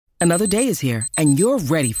Another day is here, and you're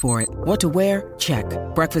ready for it. What to wear? Check.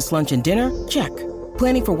 Breakfast, lunch, and dinner? Check.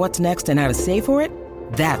 Planning for what's next and how to save for it?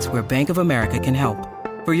 That's where Bank of America can help.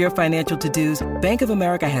 For your financial to-dos, Bank of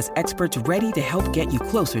America has experts ready to help get you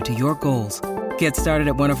closer to your goals. Get started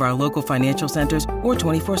at one of our local financial centers or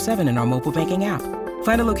 24/7 in our mobile banking app.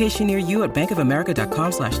 Find a location near you at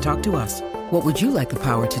bankofamerica.com/talktous. What would you like the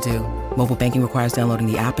power to do? Mobile banking requires downloading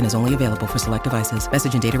the app and is only available for select devices.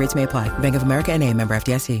 Message and data rates may apply. Bank of America N.A., member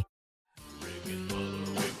FDIC.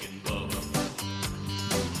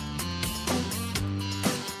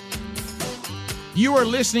 You are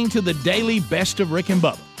listening to the Daily Best of Rick and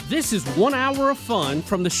Bubba. This is 1 hour of fun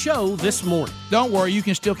from the show this morning. Don't worry, you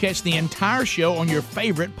can still catch the entire show on your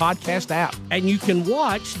favorite podcast app. And you can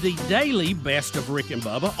watch the Daily Best of Rick and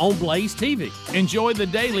Bubba on Blaze TV. Enjoy the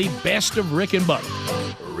Daily Best of Rick and Bubba.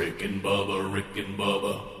 Rick and Bubba, Rick and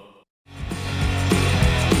Bubba.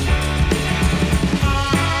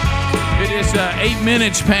 It is 8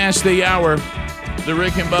 minutes past the hour. The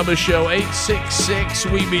Rick and Bubba Show,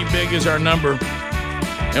 866-WE-BE-BIG is our number.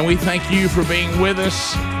 And we thank you for being with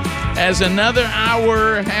us as another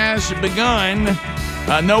hour has begun.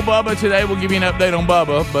 No Bubba today. We'll give you an update on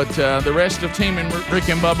Bubba, but the rest of Team and Rick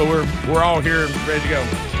and Bubba, we're all here and ready to go.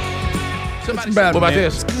 What about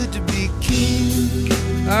this? It's good to be king.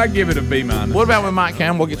 I give it a B-. What about when Mike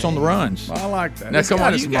Campbell gets on the runs? I like that. Now, come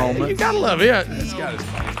on, you gotta love it. It's got its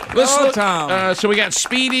Let's all look. time. So we got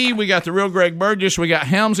Speedy, we got the real Greg Burgess, we got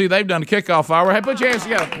Helmsy. They've done the kickoff hour. Hey, put your hands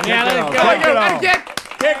together. Yeah,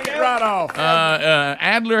 Kick it right off.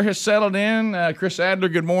 Adler has settled in. Chris Adler,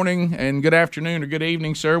 good morning and good afternoon or good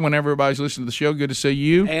evening, sir. Whenever everybody's listening to the show, good to see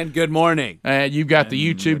you. And good morning. You've got the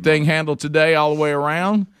YouTube thing handled today all the way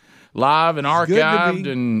around, live and archived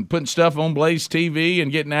and putting stuff on Blaze TV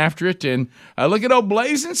and getting after it. And look at old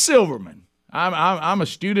Blazing Silverman. I'm a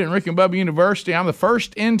student at Rick and Bubba University. I'm the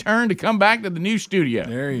first intern to come back to the new studio.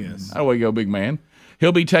 There he is. How do we go, big man?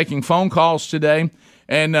 He'll be taking phone calls today,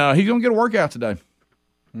 and he's going to get a workout today.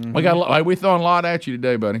 Mm-hmm. We're throwing a lot at you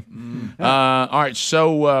today, buddy. Mm-hmm. All right,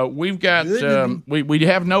 so we've got we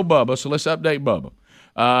have no Bubba, so let's update Bubba.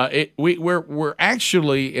 We're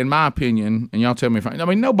actually, in my opinion, and y'all tell me if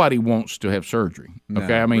nobody wants to have surgery.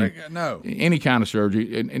 Okay, no, any kind of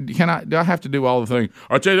surgery. And do I have to do all the things?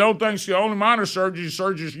 I tell you, the only things, the only minor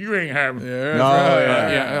surgeries you ain't having.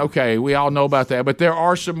 Yeah, okay, we all know about that, but there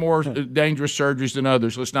are some more dangerous surgeries than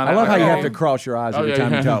others. Let's not. I love how you have to cross your eyes every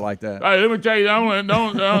time you talk like that. Hey, let me tell you,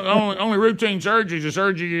 the only routine surgery is a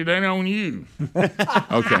surgery that ain't on you.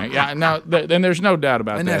 Okay, yeah, no, then there's no doubt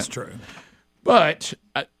about that. And that's true. But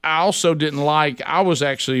I also didn't I was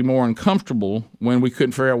actually more uncomfortable when we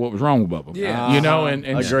couldn't figure out what was wrong with Bubba. Yeah. And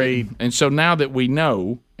Agreed. And so now that we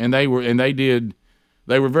know, and they were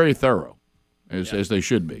very thorough, as they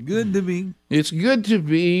should be. Good to be. It's good to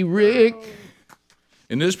be Rick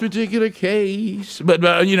in this particular case. But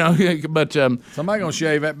Somebody gonna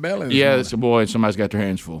shave that belly. Yeah, it's a boy. Somebody's got their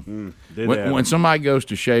hands full. When somebody goes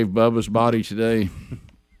to shave Bubba's body today,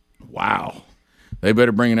 wow. They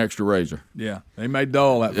better bring an extra razor. Yeah, they may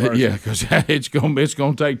dull that first. Yeah, because it's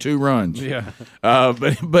gonna take 2 runs. Yeah.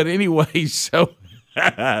 But anyway, so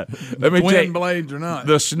let me tell Twin you, blades or not.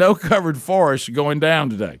 the snow-covered forest going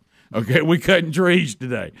down today. Okay, we cutting trees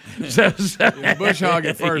today. So, Bush hog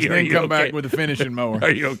it first, then come back with the finishing mower.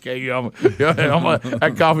 Are you okay?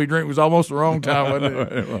 That coffee drink was almost the wrong time, wasn't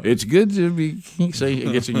it? It's good to be. See,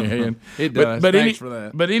 it gets in your hand. It does. Thanks for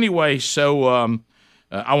that. But anyway, so.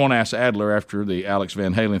 I want to ask Adler after the Alex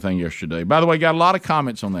Van Halen thing yesterday. By the way, got a lot of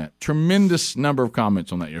comments on that. Tremendous number of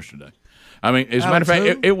comments on that yesterday. I mean, as a matter of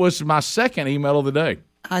fact, it was my second email of the day.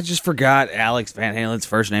 I just forgot Alex Van Halen's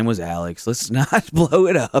first name was Alex. Let's not blow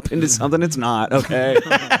it up into something it's not, okay?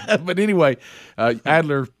 But anyway,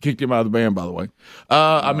 Adler kicked him out of the band, by the way.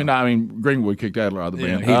 I mean, Greenwood kicked Adler out of the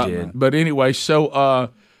band. He did. But anyway, so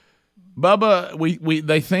Bubba,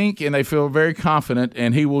 they think and they feel very confident,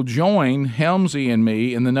 and he will join Helmsy and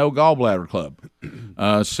me in the No Gallbladder Club.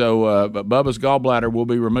 But Bubba's gallbladder will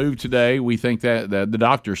be removed today. We think that the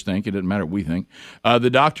doctors think, it doesn't matter what we think, the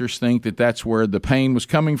doctors think that that's where the pain was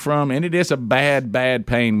coming from, and it is a bad, bad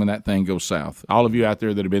pain when that thing goes south. All of you out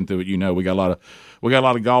there that have been through it, we got a lot of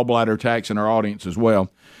gallbladder attacks in our audience as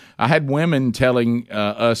well. I had women telling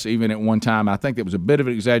us even at one time, I think that was a bit of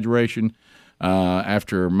an exaggeration,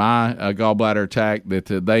 after my gallbladder attack, that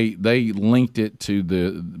they linked it to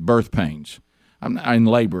the birth pains. I'm not in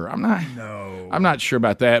labor. I'm not sure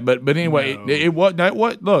about that. But anyway, it was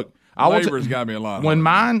what. Look, Labor's got to be a lot. When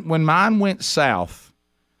mine went south,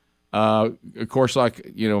 of course,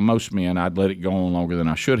 like most men, I'd let it go on longer than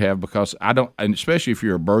I should have because I don't. And especially if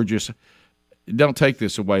you're a Burgess, don't take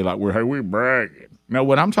this away like we're bragging. No,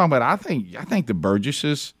 what I'm talking about, I think the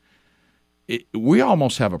Burgesses, we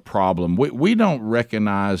almost have a problem. We don't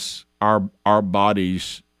recognize our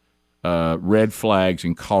bodies' red flags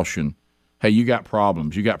and caution. Hey, you got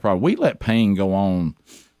problems. We let pain go on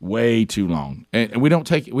way too long, and we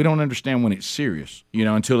don't understand when it's serious.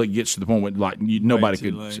 Until it gets to the point where nobody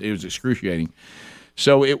could. Late. It was excruciating.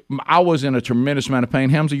 So I was in a tremendous amount of pain.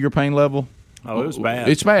 Helmsy, your pain level? Oh, it was bad.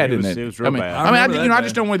 It's bad, isn't it? It was real bad. I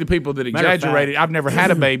just don't want the people that exaggerate it. I've never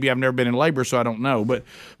had a baby. I've never been in labor, so I don't know. But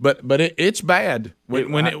it's bad.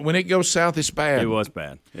 When it goes south, it's bad. It was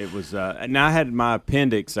bad. It was. And I had my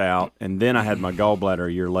appendix out, and then I had my gallbladder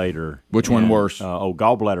a year later. Which one worse?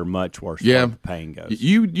 Gallbladder much worse. Yeah, as far as the pain goes.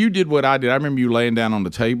 You did what I did. I remember you laying down on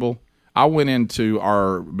the table. I went into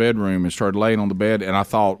our bedroom and started laying on the bed, and I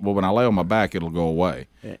thought, well, when I lay on my back, it'll go away.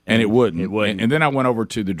 And it wouldn't. It wouldn't. And then I went over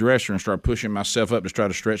to the dresser and started pushing myself up to try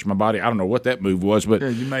to stretch my body. I don't know what that move was, but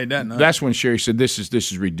you made that nice. That's when Sherry said, this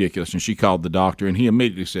is ridiculous, and she called the doctor, and he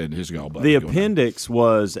immediately said his gallbladder. The appendix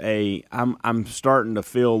was I'm starting to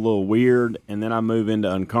feel a little weird, and then I move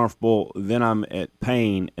into uncomfortable, then I'm at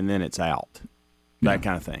pain, and then it's out. That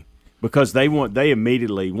kind of thing. Because they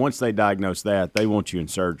immediately, once they diagnose that, they want you in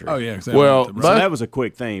surgery. Oh, yeah, exactly. Well, so that was a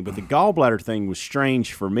quick thing. But the gallbladder thing was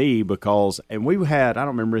strange for me because, and we had, I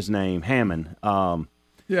don't remember his name, Hammond.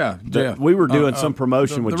 Jeff. We were doing some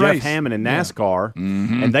promotion with Jeff race. Hammond in NASCAR,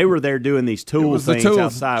 and they were there doing these tool things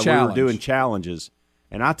outside. Challenge. We were doing challenges.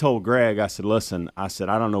 And I told Greg, I said, listen, I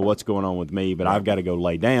don't know what's going on with me, but I've got to go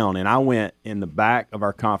lay down. And I went in the back of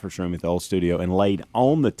our conference room at the old studio and laid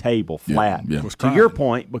on the table flat. Yeah. To your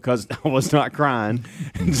point, because I was not crying,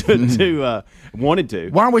 wanted to.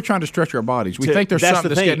 Why are we trying to stretch our bodies? We think there's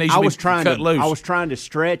something that needs to be cut loose. I was trying to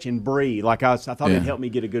stretch and breathe. I thought it'd help me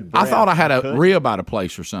get a good breath. I thought I had a rib out of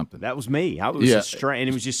place or something. That was me. I was just and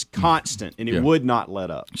it was just constant, and it would not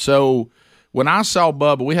let up. So when I saw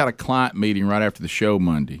Bubba, we had a client meeting right after the show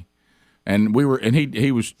Monday, and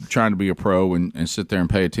he was trying to be a pro and sit there and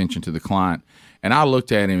pay attention to the client. And I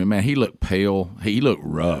looked at him, and man, he looked pale. He looked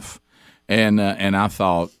rough, and I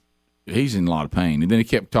thought he's in a lot of pain. And then he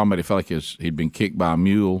kept talking about it felt like he'd been kicked by a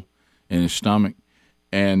mule in his stomach.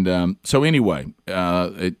 And so anyway,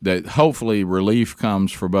 that hopefully relief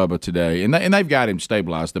comes for Bubba today, and they've got him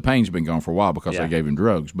stabilized. The pain's been gone for a while because they gave him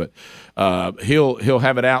drugs, but he'll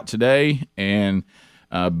have it out today. And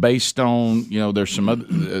based on there's some other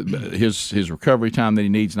his recovery time that he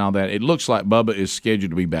needs and all that, it looks like Bubba is scheduled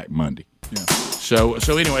to be back Monday. Yeah. So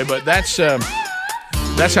anyway, but that's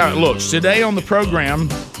how it looks today on the program.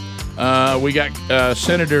 We got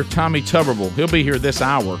Senator Tommy Tuberville. He'll be here this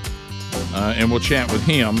hour. And we'll chat with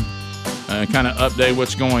him, kind of update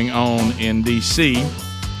what's going on in D.C.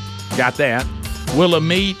 Got that. Will a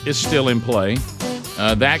meet is still in play.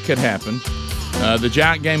 That could happen. The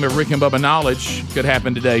giant game of Rick and Bubba knowledge could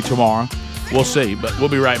happen today, tomorrow. We'll see, but we'll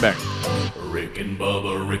be right back. Rick and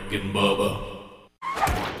Bubba, Rick and Bubba.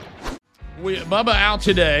 Bubba out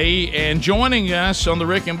today, and joining us on the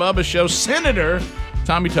Rick and Bubba show, Senator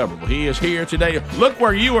Tommy Tuberville. He is here today. Look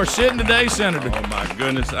where you are sitting today, Senator. Oh, my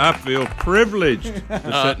goodness. I feel privileged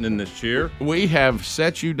sitting in this chair. We have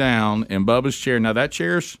set you down in Bubba's chair. Now, that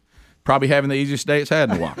chair's probably having the easiest day it's had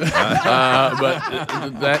in a while. I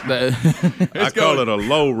call it a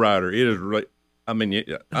low rider. It is.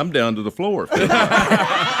 I'm down to the floor.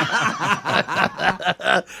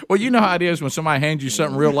 Well, you know how it is when somebody hands you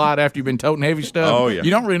something real light after you've been toting heavy stuff. Oh, yeah.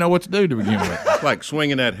 You don't really know what to do to begin with. It's like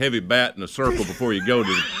swinging that heavy bat in a circle before you go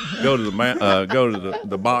to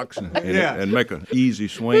the box and make an easy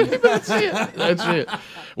swing. That's it.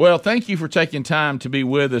 Well, thank you for taking time to be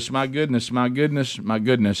with us. My goodness.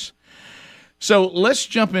 So let's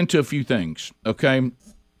jump into a few things, okay?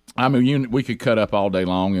 I mean, we could cut up all day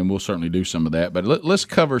long, and we'll certainly do some of that. But let's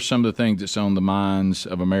cover some of the things that's on the minds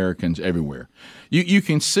of Americans everywhere. You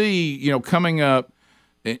can see, coming up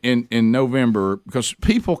in November, because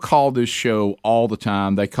people call this show all the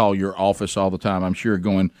time. They call your office all the time. I'm sure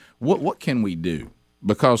going, what can we do?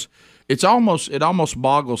 Because it almost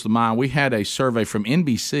boggles the mind. We had a survey from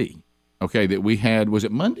NBC, okay, that we had. Was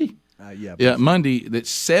it Monday? Yeah, Monday. That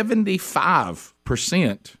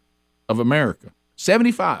 75% of America.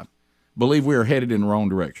 75 believe we are headed in the wrong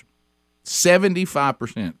direction.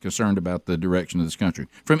 75% concerned about the direction of this country.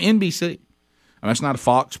 From NBC. I mean, that's not a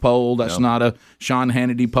Fox poll. That's not a Sean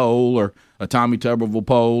Hannity poll or a Tommy Tuberville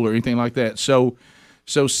poll or anything like that. So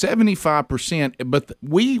 75%. But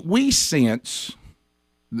we sense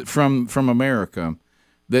from America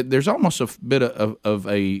that there's almost a bit of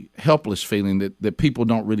a helpless feeling that people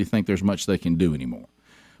don't really think there's much they can do anymore.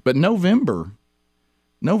 But November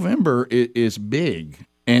is big.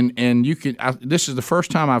 And you can. This is the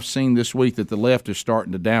first time I've seen this week that the left is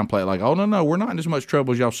starting to downplay it. Like, oh no, we're not in as much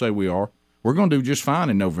trouble as y'all say we are. We're going to do just fine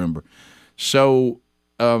in November. So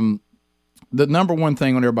the number one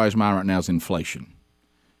thing on everybody's mind right now is inflation,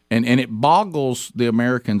 and it boggles the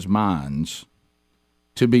Americans' minds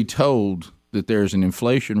to be told that there's an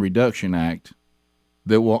Inflation Reduction Act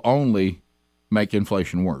that will only make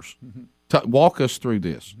inflation worse. Walk us through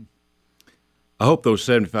this. I hope those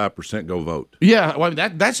 75% go vote. Yeah, well,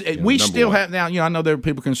 that's we still one. have now. I know there are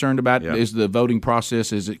people concerned about is the voting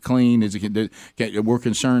process, is it clean? We're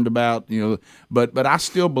concerned about but I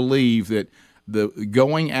still believe that the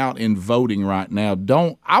going out and voting right now.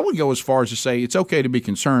 I would go as far as to say it's okay to be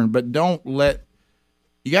concerned, but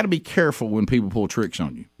you got to be careful when people pull tricks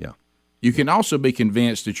on you. Yeah, you can also be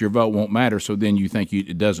convinced that your vote won't matter, so then you think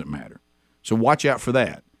it doesn't matter. So watch out for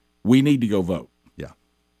that. We need to go vote.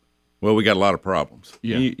 Well, we got a lot of problems.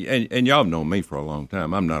 Yeah. And y'all have known me for a long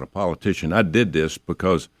time. I'm not a politician. I did this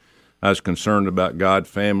because I was concerned about God,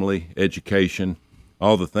 family, education,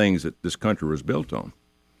 all the things that this country was built on.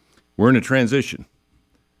 We're in a transition.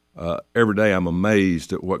 Every day I'm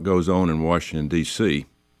amazed at what goes on in Washington, D.C.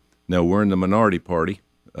 Now, we're in the minority party,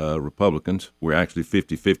 Republicans. We're actually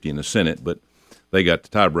 50-50 in the Senate, but they got the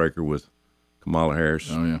tiebreaker with Kamala Harris.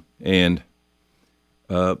 Oh, yeah. And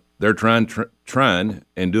they're trying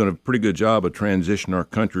and doing a pretty good job of transitioning our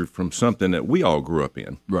country from something that we all grew up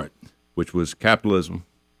in, right? Which was capitalism,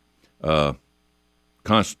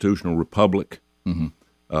 constitutional republic,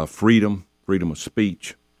 freedom of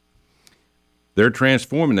speech. They're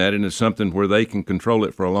transforming that into something where they can control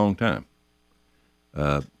it for a long time.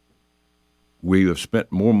 We have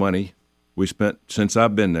spent more money. We spent, since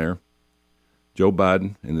I've been there, Joe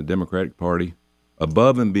Biden and the Democratic Party,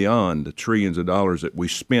 above and beyond the trillions of dollars that we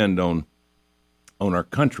spend on our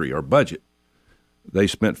country, our budget. They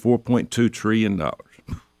spent $4.2 trillion.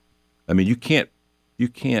 I mean, you can't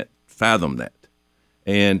fathom that.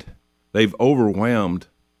 And they've overwhelmed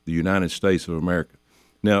the United States of America.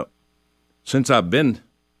 Now, since I've been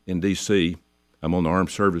in D.C., I'm on the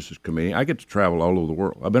Armed Services Committee. I get to travel all over the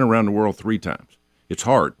world. I've been around the world 3 times. It's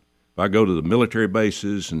hard. If I go to the military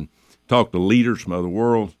bases and talk to leaders from other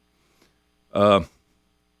world,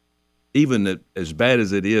 even as bad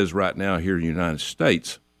as it is right now here in the United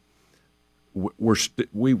States,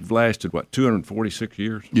 we've lasted, 246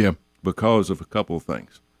 years? Yeah. Because of a couple of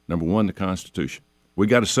things. Number one, the Constitution. We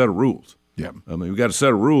got a set of rules. Yeah. I mean, we got a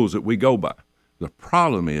set of rules that we go by. The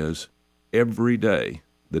problem is every day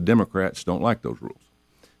the Democrats don't like those rules.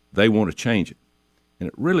 They want to change it. And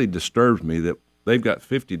it really disturbs me that they've got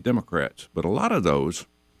 50 Democrats, but a lot of those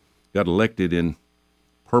got elected in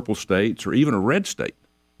purple states or even a red state,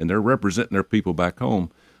 and they're representing their people back home,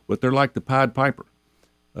 but they're like the Pied Piper.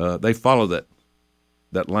 They follow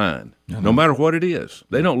that line, no matter what it is.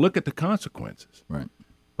 They don't look at the consequences. Right.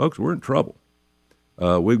 Folks, we're in trouble.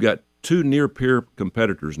 We've got 2 near-peer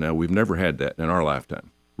competitors now. We've never had that in our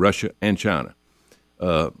lifetime, Russia and China.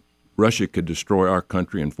 Russia could destroy our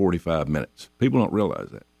country in 45 minutes. People don't realize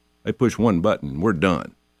that. They push one button, and we're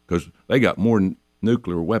done, because they got more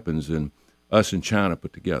nuclear weapons than us and China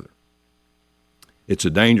put together. It's a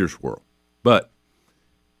dangerous world. But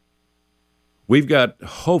we've got,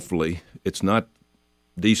 hopefully, it's not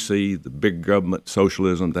D.C., the big government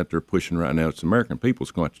socialism that they're pushing right now. It's the American people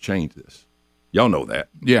that's going to have to change this. Y'all know that.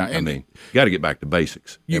 Yeah. I mean, you got to get back to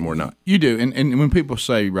basics, and we're not. You do. And when people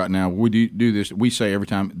say right now, we do this, we say every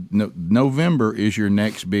time, November is your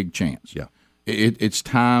next big chance. Yeah. It's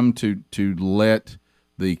time to let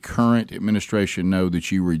the current administration know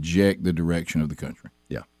that you reject the direction of the country.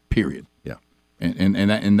 Yeah. Period. Yeah.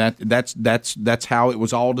 That's how it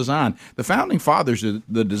was all designed. The founding fathers,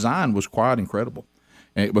 the design was quite incredible.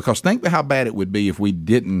 Because think about how bad it would be if we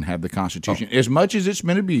didn't have the Constitution. As much as it's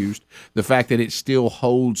been abused, the fact that it still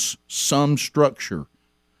holds some structure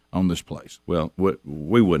on this place. Well,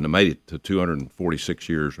 we wouldn't have made it to 246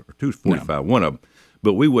 years or 245, one of them.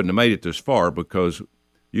 But we wouldn't have made it this far because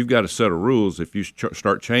you've got a set of rules if you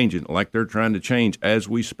start changing like they're trying to change as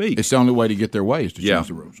we speak. It's the only way to get their way is to change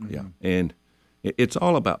the rules. Yeah, and it's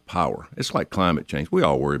all about power. It's like climate change. We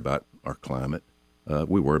all worry about our climate.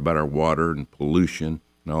 We worry about our water and pollution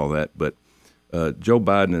and all that. But Joe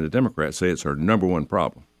Biden and the Democrats say it's our number one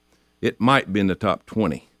problem. It might be in the top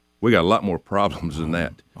 20. We got a lot more problems than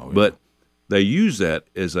that. Oh, yeah. But they use that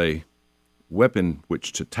as a weapon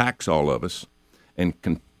which attacks all of us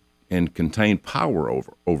and contain power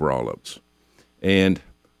over all of us. And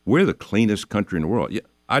we're the cleanest country in the world. Yeah,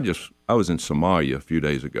 I was in Somalia a few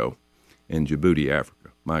days ago in Djibouti,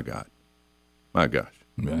 Africa. My God. My gosh.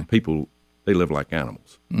 Okay. People, they live like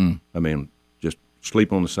animals. I mean, just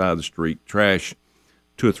sleep on the side of the street, trash.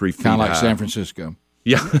 2 or 3 feet kind of like high. San Francisco.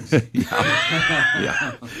 Yeah.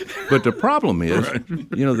 yeah. But the problem is,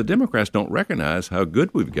 the Democrats don't recognize how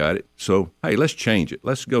good we've got it. So, hey, let's change it.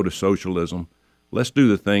 Let's go to socialism. Let's do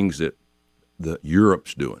the things that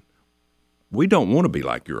Europe's doing. We don't want to be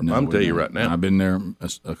like Europe. No, I'm telling you right now. I've been there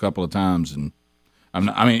a couple of times, and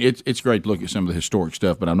it's great to look at some of the historic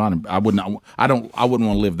stuff, but I wouldn't want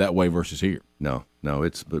to live that way versus here. No,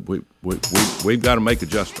 but we've got to make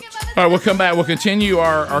adjustments. All right, we'll come back. We'll continue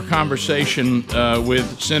our conversation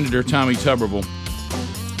with Senator Tommy Tuberville.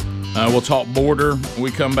 We'll talk border when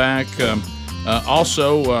we come back.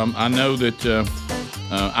 Also, I know that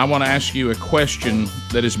I want to ask you a question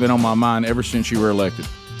that has been on my mind ever since you were elected.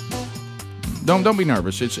 Don't be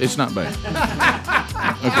nervous. It's not bad.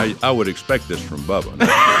 Okay, I would expect this from Bubba.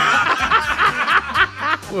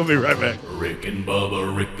 We'll be right back. Rick and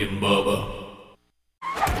Bubba, Rick and Bubba.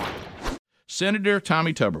 Senator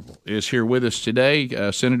Tommy Tuberville is here with us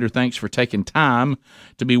today. Senator, thanks for taking time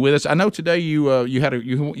to be with us. I know today you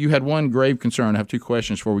had one grave concern. I have two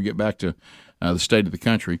questions before we get back to the state of the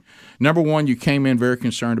country. Number one, you came in very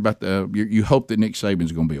concerned about you hope that Nick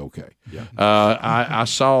Saban's going to be okay. Yeah. I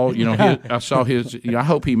saw his. I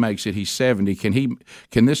hope he makes it. He's 70.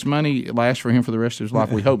 Can this money last for him for the rest of his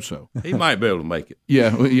life? We hope so. He might be able to make it.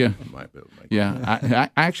 Yeah. He might be able to make it. Yeah.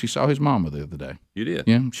 I actually saw his mama the other day. You did?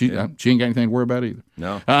 Yeah. She ain't got anything to worry about either.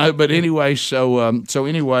 No. But anyway,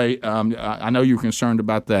 I know you were concerned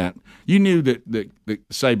about that. You knew that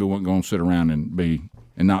Saban wasn't going to sit around and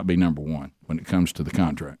not be number one when it comes to the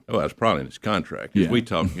contract. Oh, that's probably in his contract. Yeah. We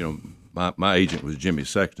talked, my agent was Jimmy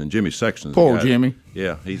Sexton. Jimmy Sexton's poor the guy Jimmy.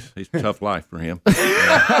 Yeah, he's tough life for him.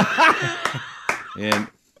 And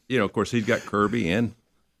of course, he's got Kirby and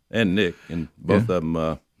Nick, and both of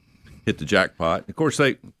them hit the jackpot. Of course,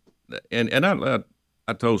 I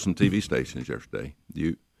told some TV stations yesterday,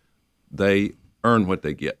 they earn what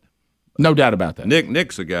they get. No doubt about that.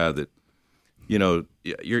 Nick's a guy that,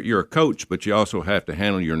 you're a coach, but you also have to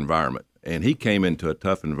handle your environment. And he came into a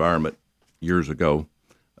tough environment years ago.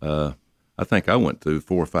 I think I went through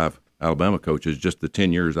 4 or 5 Alabama coaches just the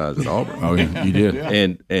 10 years I was at Auburn. Oh, yeah, you did.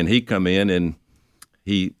 And he come in and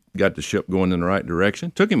he got the ship going in the right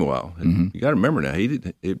direction. Took him a while. Mm-hmm. You got to remember now,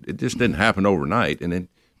 it just didn't happen overnight. And it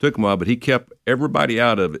took him a while, but he kept everybody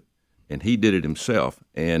out of it, and he did it himself.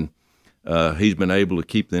 And he's been able to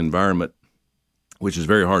keep the environment, which is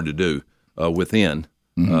very hard to do, within,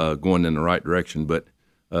 going in the right direction. But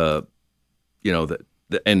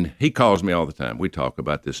and he calls me all the time. We talk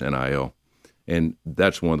about this NIL, and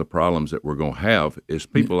that's one of the problems that we're going to have is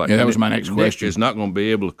people like that was my next question. Is not going to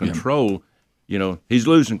be able to control. He's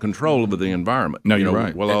losing control over the environment. No, you're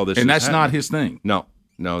right. Well, all this, and that's happening. not his thing. No,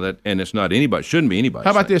 and it's not anybody. Shouldn't be anybody.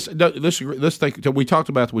 How about this? Let's think. We talked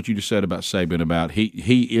about what you just said about Saban. About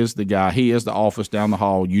he is the guy. He is the office down the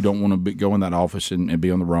hall. You don't want to go in that office and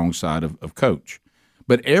be on the wrong side of coach.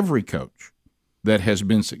 But every coach that has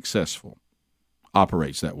been successful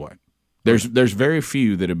operates that way. There's very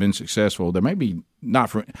few that have been successful. There may be not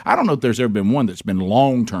for. I don't know if there's ever been one that's been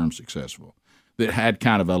long-term successful that had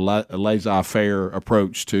kind of a laissez-faire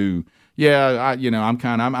approach to. Yeah,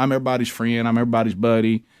 I'm everybody's friend. I'm everybody's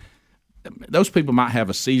buddy. Those people might have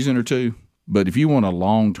a season or two, but if you want a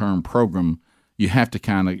long-term program, you have to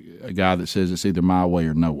kind of a guy that says it's either my way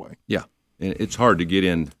or no way. Yeah, and it's hard to get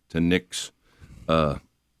into Nick's.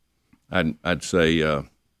 I'd say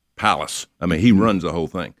palace. I mean, he runs the whole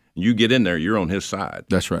thing. You get in there, you're on his side.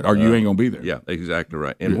 That's right. Or you ain't gonna be there. Yeah, exactly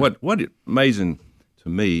right. And what amazing to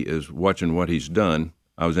me is watching what he's done.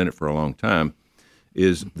 I was in it for a long time.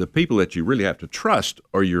 Is the people that you really have to trust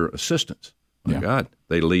are your assistants. My God,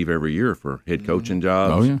 they leave every year for head coaching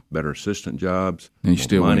jobs, better assistant jobs, and he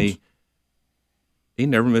still money. Wins. He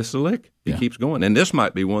never missed a lick. He keeps going, and this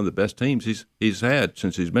might be one of the best teams he's had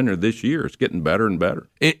since he's been here this year. It's getting better and better.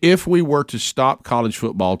 If we were to stop college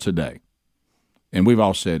football today, and we've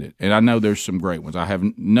all said it, and I know there's some great ones. I have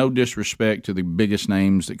no disrespect to the biggest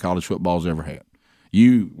names that college football's ever had.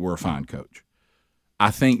 You were a fine coach. I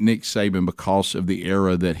think Nick Saban, because of the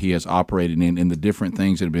era that he has operated in and the different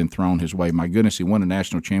things that have been thrown his way, my goodness, he won a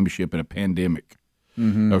national championship in a pandemic.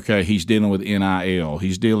 Mm-hmm. Okay, he's dealing with NIL.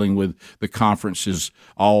 He's dealing with the conferences,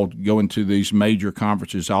 all going to these major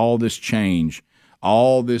conferences, all this change,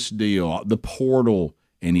 all this deal, the portal,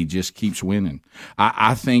 and he just keeps winning.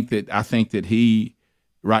 I think that he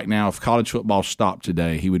right now, if college football stopped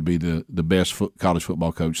today, he would be the best college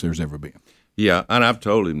football coach there's ever been. Yeah, and I've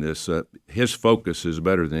told him this. His focus is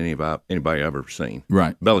better than anybody I've ever seen.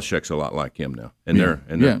 Right. Belichick's a lot like him now, and they're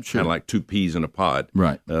kind of like two peas in a pod.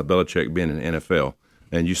 Right. Belichick being in the NFL,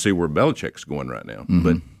 and you see where Belichick's going right now.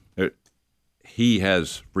 Mm-hmm. But he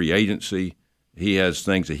has free agency. he has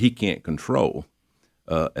things that he can't control,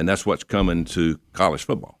 and that's what's coming to college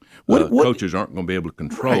football. Coaches aren't going to be able to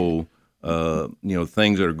control,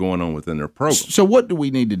 things that are going on within their program. So what do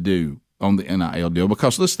we need to do on the NIL deal?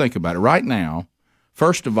 Because let's think about it. Right now,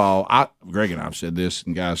 first of all, Greg and I have said this,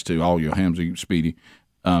 and guys too, all you, Hamzy, Speedy,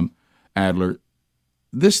 Adler,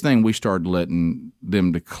 this thing we started letting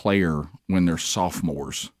them declare when they're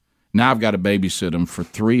sophomores. Now I've got to babysit them for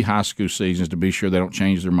 3 high school seasons to be sure they don't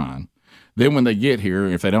change their mind. Then when they get here,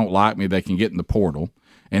 if they don't like me, they can get in the portal.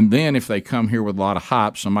 And then if they come here with a lot of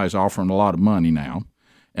hype, somebody's offering a lot of money now.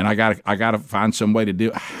 And I got to find some way to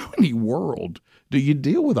deal. How in the world do you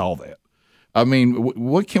deal with all that? I mean,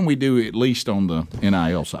 what can we do at least on the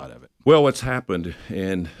NIL side of it? Well, what's happened,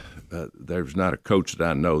 and there's not a coach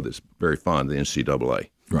that I know that's very fond of the NCAA.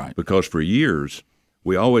 Right. Because for years,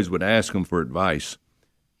 we always would ask them for advice,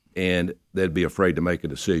 and they'd be afraid to make a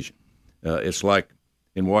decision. It's like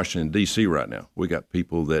in Washington, D.C. right now. We got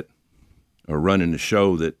people that are running the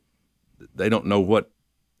show that they don't know what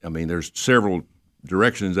 – I mean, there's several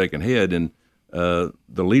directions they can head, and the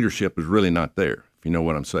leadership is really not there, if you know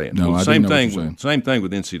what I'm saying. No, I same do know thing. what you're saying. Same thing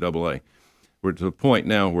with NCAA. We're to the point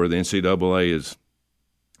now where the NCAA has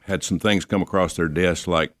had some things come across their desk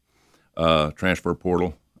like transfer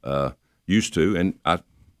portal used to, and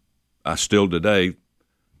I still today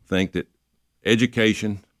think that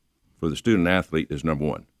education for the student athlete is number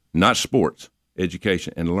one, not sports,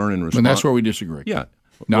 education and learning. And that's where we disagree. Yeah.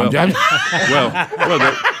 No, the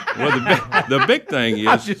big thing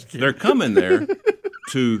is they're coming there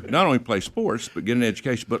to not only play sports but get an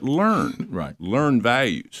education, but learn. Right. Learn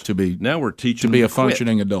values. Now we're teaching to be them a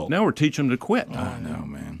functioning adult. Now we're teaching them to quit. I know,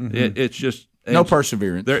 man. Mm-hmm. It's just no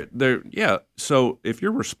perseverance. Yeah. So if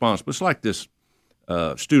you're responsible, it's like this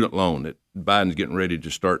student loan that Biden's getting ready to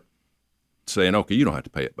start saying, okay, you don't have to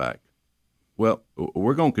pay it back. Well,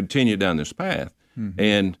 we're going to continue down this path,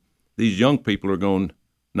 and these young people are going to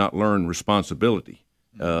not learn responsibility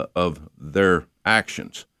of their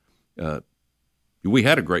actions. We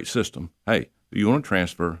had a great system. Hey, you want to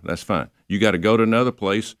transfer, that's fine. You got to go to another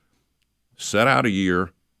place, set out a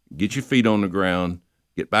year, get your feet on the ground,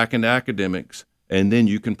 get back into academics, and then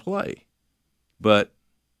you can play. But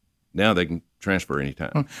now they can transfer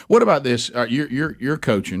anytime. What about this? You're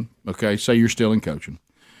coaching, okay? Say you're still in coaching.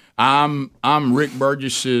 I'm Rick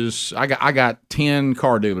Burgess's. I got 10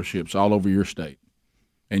 car dealerships all over your state,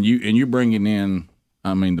 and you're bringing in,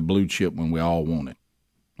 I mean, the blue chip one we all wanted.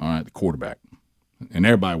 All right, the quarterback, and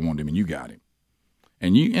everybody wanted him, and you got him,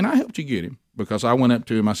 and I helped you get him because I went up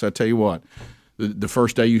to him. I said, I tell you what, the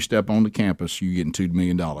first day you step on the campus, you're getting $2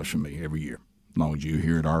 million from me every year, as long as you're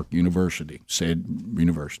here at our university, said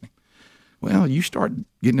university. Well, you start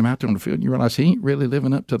getting him out there on the field, and you realize he ain't really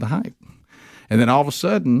living up to the hype. And then all of a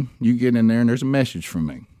sudden, you get in there, and there's a message from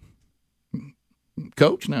me.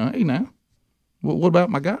 Coach, hey, what about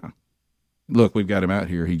my guy? Look, we've got him out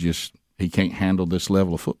here. He can't handle this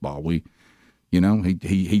level of football. He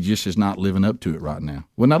just is not living up to it right now.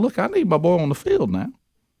 Well, now, look, I need my boy on the field now.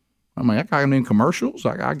 I mean, I got him in commercials.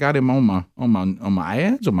 I got him on my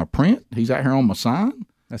ads, on my print. He's out here on my sign.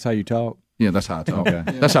 That's how you talk? Yeah, that's how I talk. Okay.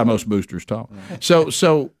 That's how most boosters talk. Right.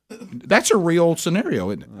 So that's a real scenario,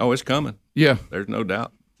 isn't it? Oh, it's coming. Yeah. There's no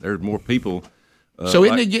doubt. There's more people. So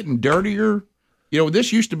isn't it getting dirtier?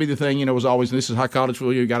 This used to be the thing, was always, this is high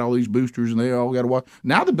collegeville, you got all these boosters, and they all got to watch.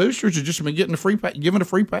 Now the boosters have just been getting given a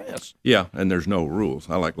free pass. Yeah, and there's no rules.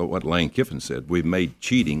 I like what Lane Kiffin said. We've made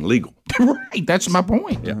cheating legal. Right, that's my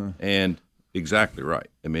point. Yeah, and exactly right.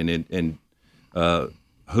 I mean, and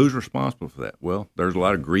who's responsible for that? Well, there's a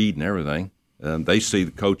lot of greed and everything. They see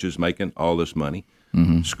the coaches making all this money,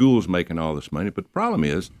 schools making all this money. But the problem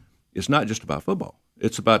is, it's not just about football.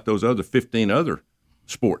 It's about those other 15 other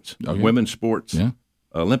sports, women's sports,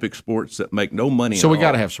 Olympic sports that make no money. So we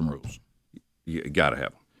got to have some rules. You got to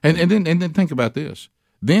have them. And then think about this.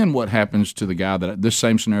 Then what happens to the guy this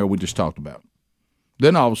same scenario we just talked about?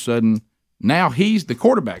 Then all of a sudden, now the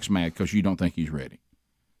quarterback's mad because you don't think he's ready.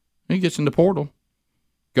 He gets in the portal,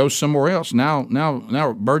 goes somewhere else. Now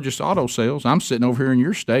Burgess Auto Sales. I'm sitting over here in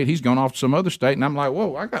your state. He's gone off to some other state, and I'm like,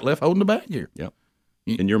 whoa, I got left holding the bag here. Yep.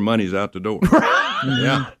 And your money's out the door.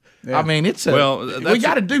 Yeah. I mean, we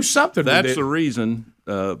got to do something. That's the reason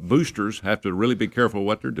boosters have to really be careful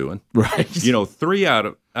what they're doing. Right. 3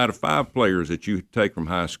 out of 5 players that you take from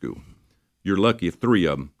high school, you're lucky if 3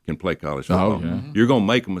 of them can play college football. Oh, yeah. You're going to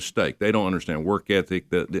make a mistake. They don't understand work ethic,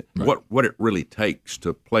 what it really takes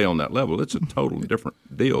to play on that level. It's a totally different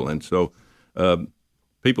deal. And so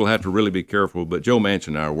people have to really be careful. But Joe Manchin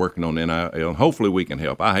and I are working on NIL. Hopefully we can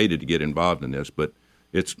help. I hated to get involved in this, but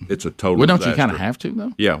it's a total. Well, don't disaster. you kind of have to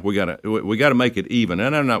though? Yeah, we gotta make it even.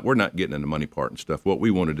 And we're not getting into money part and stuff. What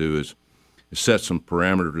we want to do is set some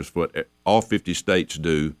parameters for what all 50 states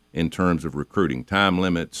do in terms of recruiting, time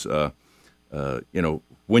limits.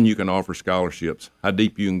 When you can offer scholarships, how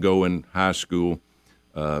deep you can go in high school.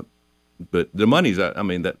 But the money's,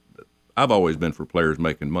 that I've always been for players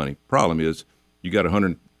making money. Problem is, you got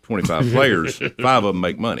 125 players, 5 of them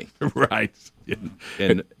make money. Right.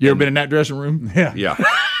 And you ever been in that dressing room? Yeah. Yeah.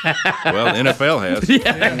 Well, NFL has.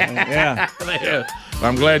 Yeah.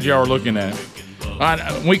 I'm glad y'all are looking at it. All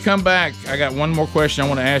right, when we come back, I got one more question I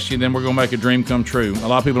want to ask you, then we're going to make a dream come true. A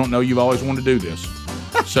lot of people don't know you've always wanted to do this.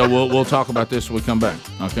 So we'll talk about this when we come back,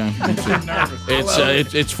 okay?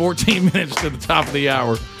 It's 14 minutes to the top of the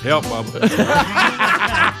hour. Help, Bubba.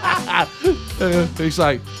 He's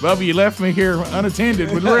like, Bubba, you left me here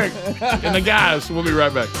unattended with Rick and the guys. We'll be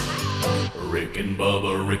right back. Rick and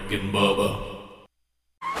Bubba, Rick and Bubba.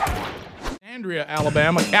 Andrea,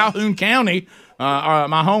 Alabama, Calhoun County,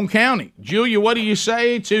 my home county. Julia, what do you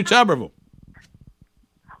say to Tuberville?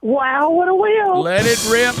 Wow, what a wheel. Let it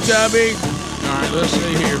rip, Tubby. All right, let's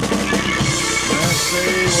see here. Let's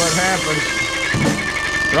see what happens.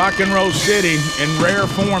 Rock and Roll City in rare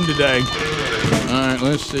form today. All right,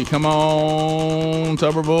 let's see. Come on,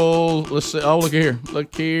 Tuberville. Let's see. Oh, look here.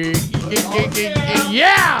 Look here.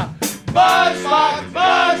 Yeah! Buzzbox,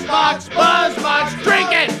 drink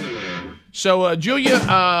it! So,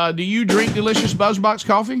 Julia, do you drink delicious Buzzbox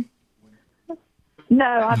coffee? No,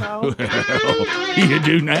 I don't. You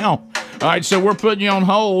do now. All right, so we're putting you on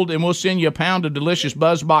hold, and we'll send you a pound of delicious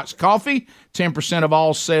Buzzbox coffee. 10% of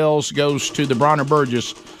all sales goes to the Bronner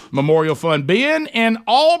Burgess Memorial Fund. Ben in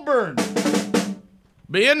Auburn.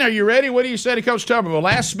 Ben, are you ready? What do you say to Coach Tuberville?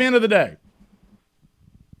 Last spin of the day.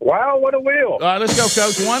 Wow, what a wheel. All right, let's go,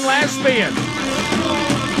 Coach. One last spin.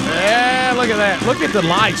 Yeah, look at that. Look at the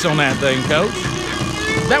lights on that thing, Coach.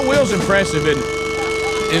 That wheel's impressive, isn't it?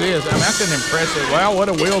 It is. That's an impressive. Wow, what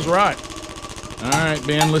a wheel's right. All right,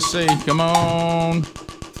 Ben, let's see. Come on.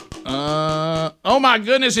 Oh, my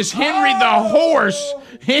goodness, it's Henry the horse.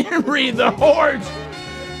 Henry the horse.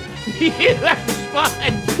 Yeah, that's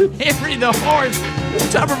fine. Henry the horse.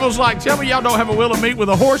 Tuberville's like, tell me y'all don't have a wheel of meat with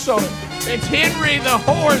a horse on it. It's Henry the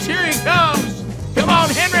horse. Here he comes. Come on,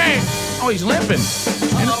 Henry. Oh, he's limping.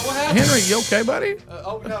 Henry, you okay, buddy?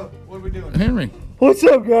 No. What are we doing? Henry. What's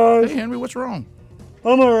up, guys? Hey, Henry, what's wrong?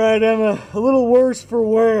 I'm all right. I'm a little worse for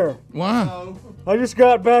wear. Why? I just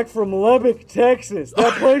got back from Lubbock, Texas.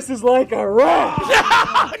 That place is like Iraq.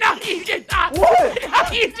 No, you did not. What? No,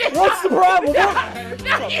 you did What's the problem?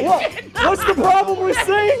 What's the problem with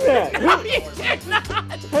saying that? No, you did not.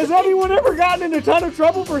 Has anyone ever gotten in a ton of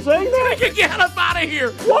trouble for saying that? Get up out of here.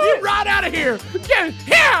 What? Get right out of here. Get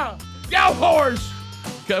here. Go, horse.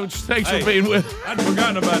 Coach, thanks for being with us. I'd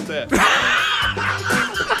forgotten about that.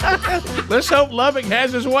 Let's hope Lubbock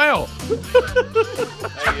has as well.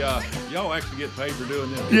 Hey, y'all actually get paid for doing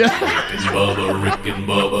this? Yeah. Rick and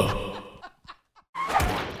Bubba.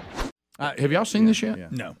 Have y'all seen this yet? Yeah.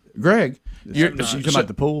 No. Greg, you talking about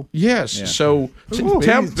the pool? Yes. Yeah. So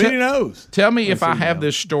tell me if I have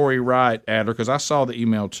this story right, Adler, because I saw the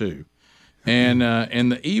email too, and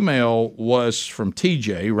the email was from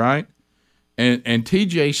TJ, right? And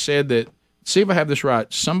TJ said that. See if I have this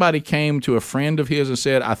right. Somebody came to a friend of his and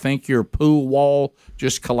said, "I think your pool wall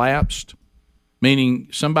just collapsed," meaning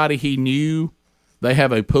somebody he knew. They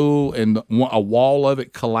have a pool and a wall of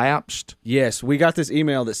it collapsed. Yes, we got this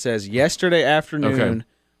email that says yesterday afternoon,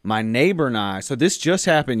 my neighbor and I. So this just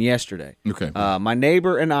happened yesterday. Okay. My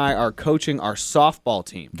neighbor and I are coaching our softball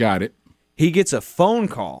team. Got it. He gets a phone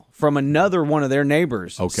call from another one of their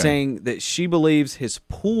neighbors saying that she believes his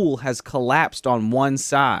pool has collapsed on one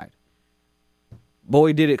side.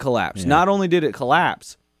 Boy, did it collapse. Yeah. Not only did it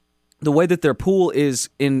collapse, the way that their pool is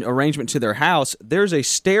in arrangement to their house, there's a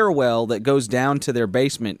stairwell that goes down to their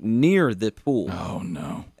basement near the pool. Oh,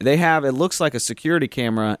 no. They have, it looks like a security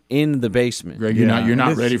camera in the basement. Greg, you're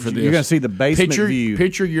not ready for this. You're going to see the basement view.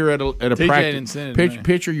 Picture you're at a practice.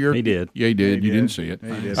 Picture you're. He did. Yeah, he did. You didn't see it.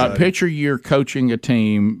 Picture you're coaching a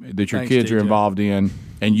team that your kids are involved in,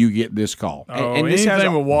 and you get this call. And this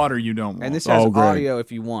anything with water you don't want. And this has audio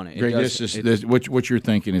if you want it. Greg, this what you're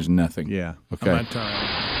thinking is nothing. Yeah. Okay.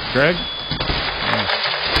 Greg?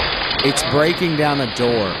 It's breaking down a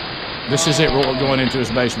door. This is it going into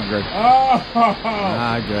his basement, Greg.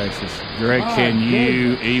 My gracious. Greg, can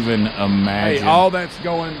you even imagine? Hey, all that's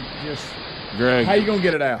going just Greg, how you gonna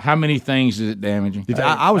get it out? How many things is it damaging?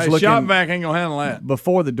 I was looking. Shop vac ain't gonna handle that.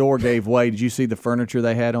 Before the door gave way, did you see the furniture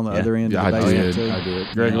they had on the other end? Yeah, of the I basement did. too? I did.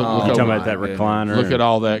 Greg, look you talking about that recliner? Look at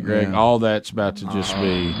all that, Greg. Yeah. All that's about to just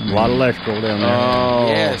be a lot of electrical down there. Oh,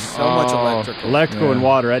 Yes, so much electrical. Electrical and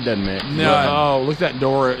water, that doesn't mix. No. Look at that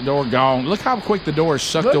door gone. Look how quick the door is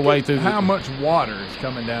sucked away through. How much water is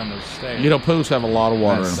coming down those stairs? You know, pools have a lot of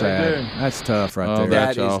water. That's in them. sad. That's tough right there.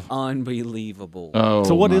 That is off. unbelievable. Oh,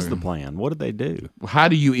 So what my is the plan? What did they do? How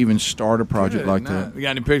do you even start a project like that? You got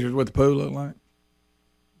any pictures of what the pool look like?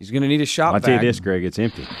 He's going to need a shop I'll vac. tell you this, Greg, it's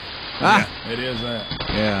empty. It is that.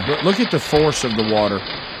 Yeah. Look at the force of the water.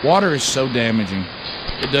 Water is so damaging.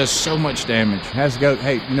 It does so much damage. Has to go.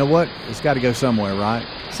 Hey, you know what? It's got to go somewhere, right?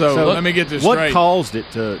 So let me get this What straight. caused it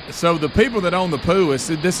to? So the people that own the pool, this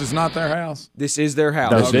is not their house. This is their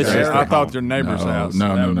house. No, this is their I thought home. their neighbor's house. No,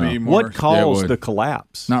 That no, would no. be more. What caused would. the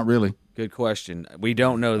collapse? Not really. Good question. We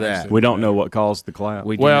don't know that. We don't know what caused the collapse.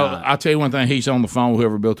 We do Well, not. I'll tell you one thing. He's on the phone with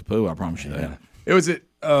whoever built the pool. I promise you that. It was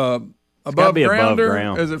above be above grounder?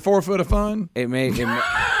 ground. Is it 4 foot of fun? It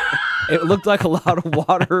it looked like a lot of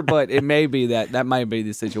water, but it may be that might be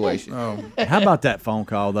the situation. Oh, How about that phone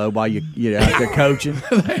call though? While you out there coaching,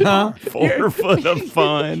 4 foot of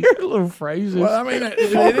fun. Your little phrases. well, I mean, it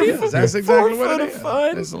is. That's exactly what it is.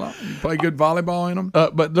 It's a lot. You play good volleyball in them.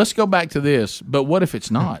 But let's go back to this. But what if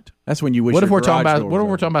it's not? that's when you wish. What if your we're talking garage about? door What if was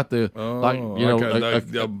we're open. talking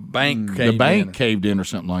about The bank the caved bank in. caved in or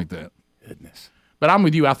something like that? Goodness. But I'm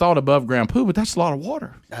with you. I thought above ground pool, but that's a lot of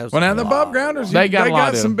water. Well, now the above grounders, They got a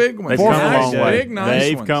lot of some big ones. They've come a Nice, long way. big, nice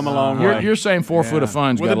They've ones. come a long way. You're saying 4 foot of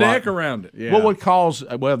fun's with got a a lot. deck around it. What would cause?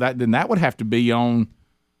 Well, then that would have to be on,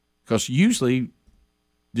 because usually,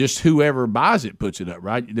 just whoever buys it puts it up,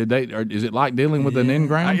 right? Did they? Or is it like dealing with an in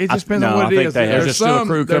ground? It just depends No, on what I it think is. they have- There's still a some,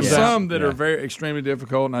 crew there's comes out. some that are very extremely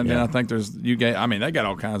difficult, and then I think there's I mean, they got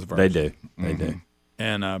all kinds of They versions. do. They do.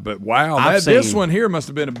 And but wow, I've this seen- one here must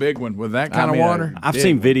have been a big one with that kind of water. I've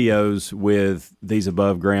seen videos with these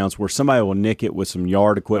above grounds where somebody will nick it with some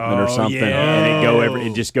yard equipment or something, and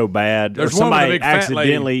it just go bad. There's or one with a somebody big fat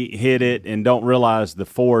accidentally hit it and don't realize the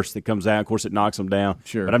force that comes out. Of course, it knocks them down.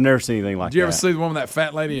 Sure. But I've never seen anything like Did you ever that. see the one with that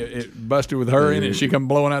fat lady? It busted with her in it. She come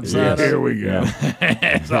blowing out the side. Here we go.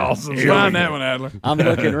 It's awesome. Find that one, Adler. I'm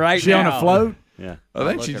looking right She now. on a float? Yeah. I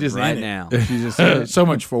think she's just right in it. now. She's just So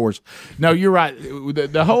much force. No, you're right.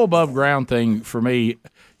 The whole above ground thing for me.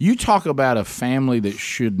 You talk about a family that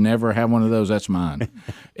should never have one of those. That's mine.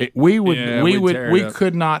 We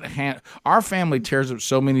could not. Our family tears up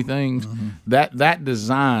so many things that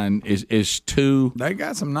design is too. They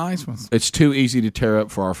got some nice ones. It's too easy to tear up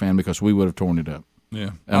for our family because we would have torn it up.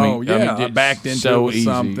 Yeah. I mean, I it's backed into so it with easy.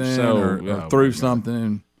 something or through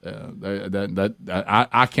something.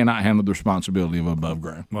 I cannot handle the responsibility of above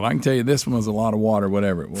ground. Well, I can tell you this one was a lot of water,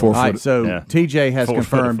 whatever it was. 4 all right. foot. So TJ has 4 foot of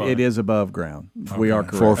confirmed fun. it is above ground. We are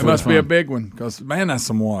correct. 4 It foot must of be a fun. big one because, man, that's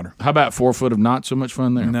some water. How about 4 foot of not so much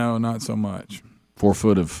fun there? No, not so much. 4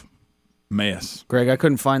 foot of Mess. Greg, I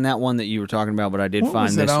couldn't find that one that you were talking about, but I did What find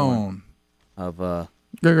was this it one on? of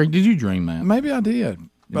Greg, did you dream that? Maybe I did.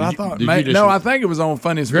 But I thought, did you just- no, I think it was on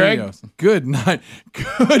Funniest Greg? Videos. Good night.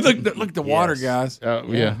 Good. Look at the water, guys.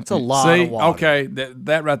 Yeah. It's a lot See, of water. okay,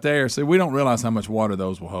 that right there. See, we don't realize how much water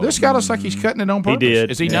those will hold. This guy looks like he's cutting it on He purpose.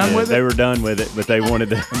 did. Is he done with They it? were done with it, but they wanted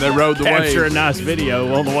to And they rode the capture wave. a nice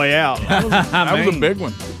video on the way out. That was a big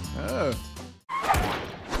one.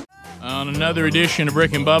 On another edition of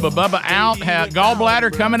Rick and Bubba. Bubba out.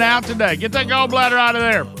 Gallbladder coming out today. Get that gallbladder out of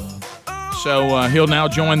there. So he'll now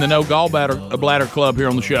join the No Gallbladder Bladder Club here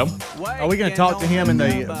on the show. Are we going to talk to him in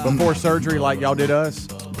the before surgery like y'all did us?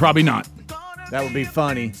 Probably not. That would be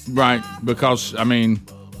funny. Right. Because, I mean,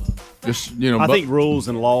 just, you know. I think rules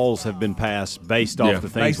and laws have been passed based off Yeah. the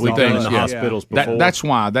things Based we've off done in us, the yeah. hospitals before. That's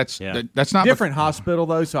why. That's not Different hospital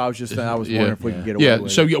though, so I was wondering if we could get away Yeah.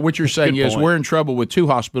 with So it. what you're saying Good is point. we're in trouble with 2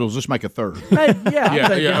 hospitals. Let's make a third. Hey, yeah, Yeah, I'm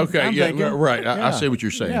thinking, yeah, okay, I'm yeah, thinking. right. I Yeah. see what you're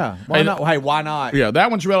saying. Yeah, why Hey, not? Hey, why not? Yeah, that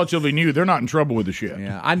one's relatively new. They're not in trouble with the shit.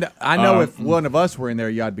 Yeah, I know if one of us were in there,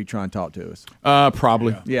 y'all'd be trying to talk to us.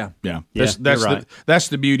 Probably. Yeah. Yeah. Yeah, That's you're right. that's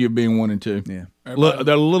the beauty of being 1 and 2. Yeah. A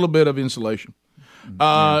little bit of insulation.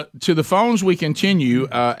 To the phones we continue.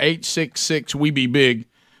 866 we be big.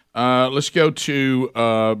 Let's go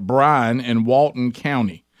to Brian in Walton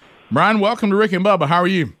County. Brian, welcome to Rick and Bubba. How are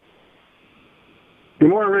you? Good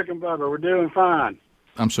morning, Rick and Bubba. We're doing fine.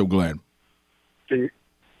 I'm so glad. Can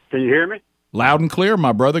you hear me? Loud and clear,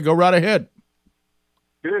 my brother. Go right ahead.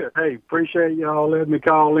 Good. Hey, appreciate y'all letting me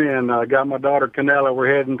call in. I got my daughter Canella.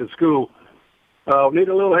 We're heading to school. Need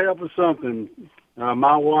a little help with something.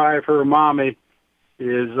 My wife, her mommy,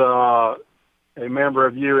 is a member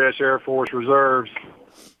of U.S. Air Force Reserves,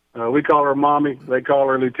 We call her Mommy. They call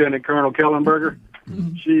her Lieutenant Colonel Kellenberger.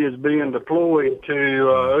 She is being deployed to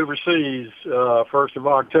overseas 1st of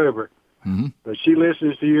October. But she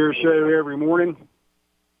listens to your show every morning,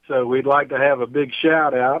 so we'd like to have a big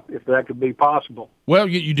shout-out if that could be possible. Well,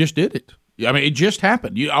 you just did it. I mean, it just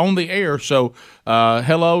happened. You on the air. So,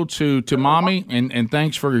 hello to Mommy, and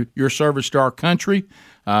thanks for your service to our country.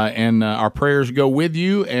 And our prayers go with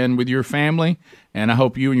you and with your family. And I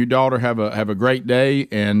hope you and your daughter have a great day.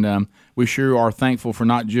 And we sure are thankful for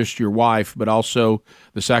not just your wife, but also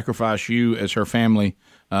the sacrifice you as her family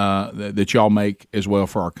that y'all make as well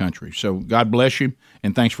for our country. So God bless you,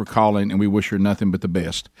 and thanks for calling, and we wish her nothing but the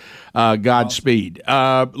best. Godspeed.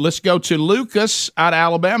 Let's go to Lucas out of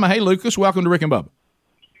Alabama. Hey, Lucas, welcome to Rick and Bubba.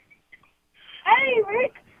 Hey,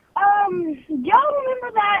 Rick. Y'all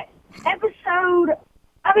remember that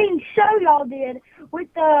show y'all did with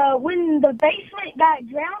when the basement got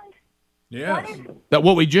drowned? Yeah. That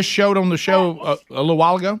what we just showed on the show a little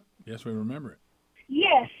while ago? Yes, we remember it.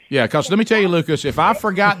 Yes. Yeah, because let me tell you, Lucas, if I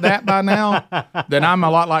forgot that by now, then I'm a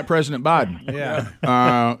lot like President Biden.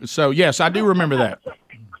 Yeah. So, yes, I do remember that.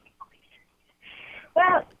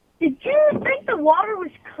 Well, did you think the water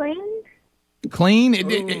was clean? Clean?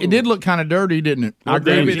 It did look kind of dirty, didn't it?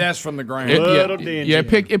 Maybe that's from the ground.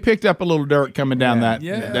 It picked up a little dirt coming down that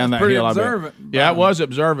hill. Pretty observant. Yeah, it was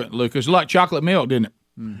observant, Lucas. Like chocolate milk, didn't it?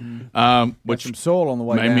 Which some soil on the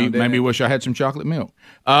way down. Maybe wish I had some chocolate milk.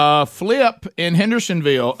 Flip in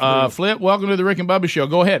Hendersonville. Flip, welcome to the Rick and Bubba Show.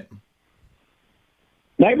 Go ahead.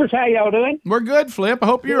 Neighbors, how y'all doing? We're good, Flip. I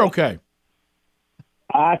hope you're okay.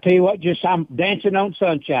 I tell you what, I'm dancing on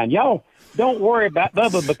sunshine. Y'all don't worry about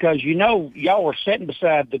Bubba because y'all are sitting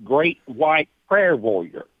beside the great white prayer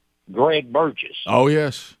warrior, Greg Burgess. Oh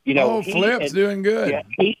yes. Flip's doing good.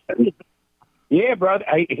 Yeah, brother.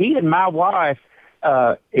 He and my wife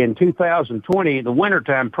in 2020 in the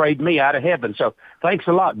wintertime prayed me out of heaven. So thanks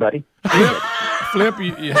a lot, buddy. Flip,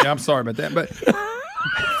 I'm sorry about that, but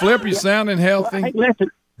Flip, you sounding healthy. Hey,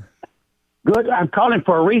 listen. Good. I'm calling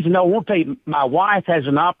for a reason. I won't tell you, my wife has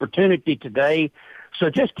an opportunity today, so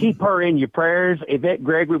just keep her in your prayers. Yvette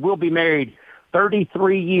Gregory will be married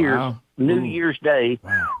 33 years, New Year's Day.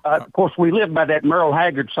 Wow. Of course, we live by that Merle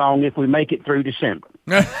Haggard song, If We Make It Through December.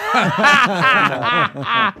 Flip,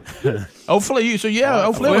 he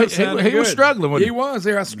was struggling with it. He was.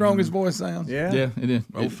 There how strong his voice sounds. Yeah, it is.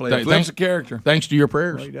 Flip's a character. Thanks to your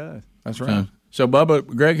prayers. Well, he does. That's right. So, Bubba,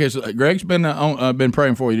 Greg's been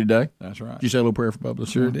praying for you today. That's right. Did you say a little prayer for Bubba?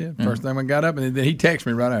 Sure did. Yeah. First time I got up, and then he texted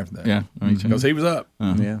me right after that. Yeah, because he was up.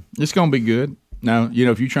 Yeah, it's going to be good. Now,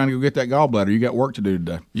 if you're trying to go get that gallbladder, you got work to do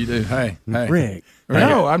today. You do. Hey, Rick.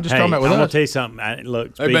 No, I'm just talking about with I'm us. going to tell you something.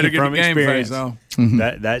 Look, they better get from the game experience, face on.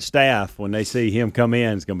 That staff, when they see him come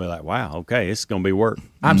in, it's going to be like, wow, okay, it's going to be work.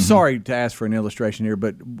 I'm sorry to ask for an illustration here,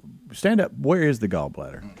 but stand up. Where is the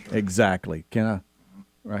gallbladder? Exactly. Can I?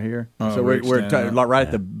 Right here. So we're like right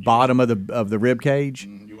at the bottom of the rib cage.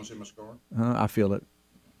 You want to see my scar? I feel it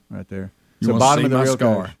right there. So bottom of the rib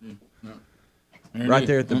scar. Right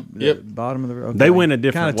there at the bottom of the rib. Okay. They went a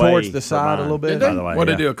different way. Kind of towards way the side a little bit. By the way, what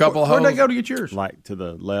did they do? A couple of holes? Where'd they go to get yours? Like to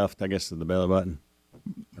the left, I guess, to the belly button.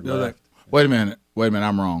 Wait a minute.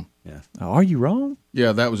 I'm wrong. Yeah. Oh, are you wrong?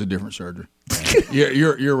 Yeah, that was a different surgery. Yeah,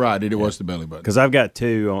 you're right. It was the belly button. Because I've got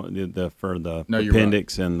two on for the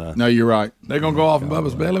appendix and the. No, you're right. They're gonna go off of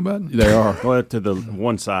Bubba's belly button. They are. Well, to the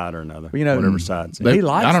one side or another. Well, whatever side. He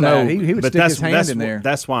likes I don't that. know. He would stick his hand in there.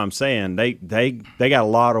 That's why I'm saying they got a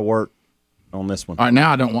lot of work on this one. All right,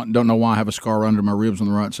 now I don't know why I have a scar under my ribs on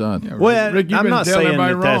the right side. Yeah, well, Rick, I'm not saying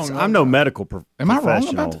that's. I'm no medical professional. Am I wrong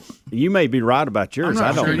about that? You may be right about yours. I'm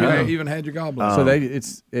not I don't sure know. you even had your gallbladder. So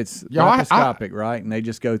it's laparoscopic, right? And they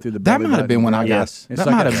just go through the belly that might have been when I got. Yes. That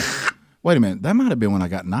might have. Wait a minute. That might have been when I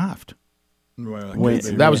got knifed. Well,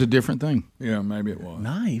 that was a different thing. Yeah, maybe it was.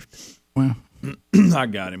 Knifed? Well, I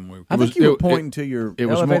got him. I think you were pointing to your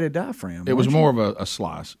elevated diaphragm. It was more of a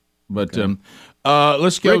slice. But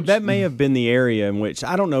let's go. Rick, that may have been the area in which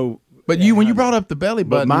I don't know. But when you brought up the belly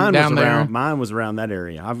button, mine down was there, around. Mine was around that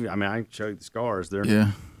area. I mean, I can show you the scars there.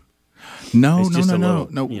 Yeah. No.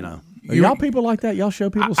 You know. Are y'all people like that? Y'all show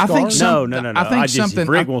people scars? I think no. I think something. If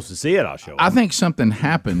Rick wants to see it, I'll show him. I think something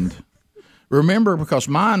happened. Remember, because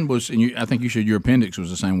mine was, and I think you said your appendix was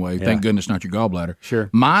the same way. Yeah. Thank goodness, not your gallbladder. Sure.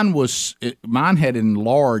 Mine had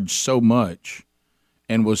enlarged so much,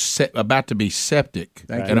 and was about to be septic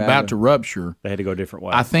and about to rupture. They had to go a different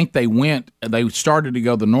way. I think they started to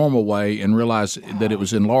go the normal way and realized that it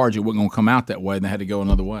was enlarged. It wasn't going to come out that way, and they had to go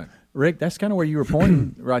another way. Rick, that's kind of where you were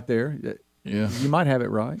pointing right there. Yeah, you might have it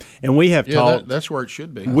right. And we have talked. That's where it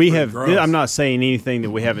should be. We have. I'm not saying anything that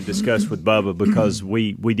we haven't discussed with Bubba because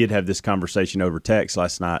we did have this conversation over text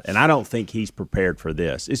last night, and I don't think he's prepared for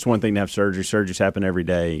this. It's one thing to have surgery. Surgeries happen every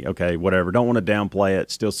day. Okay, whatever. Don't want to downplay it.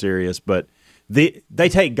 Still serious, but they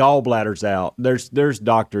take gallbladders out. There's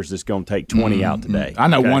doctors that's going to take 20 out today. I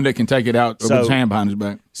know one that can take it out with his hand behind his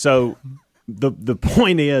back. So the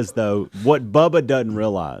point is, though, what Bubba doesn't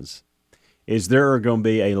realize is there are going to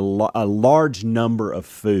be a large number of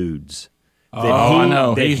foods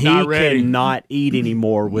that he cannot eat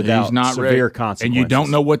anymore without severe consequences. And you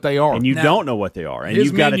don't know what they are. And you don't know what they are. And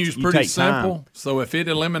his menu's menu's pretty simple, so if it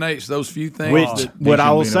eliminates those few things. What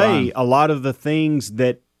I will say, a lot of the things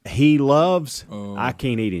that he loves, I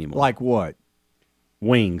can't eat anymore. Like what?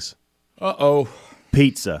 Wings. Uh-oh.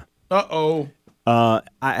 Pizza. Uh-oh. I'm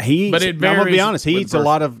going to be honest, he eats a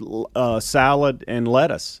lot of salad and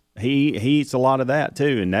lettuce. He eats a lot of that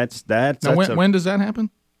too, and that's now, when does that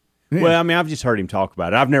happen? Yeah. Well, I mean, I've just heard him talk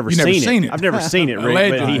about it. I've never seen it. I've never seen it,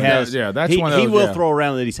 Rick, but he has. Yeah, that's one of those, he will throw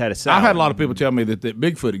around that he's had a salad. I've had a lot of people tell me that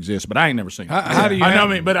Bigfoot exists, but I ain't never seen it. How do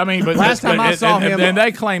you? But last time I saw him, and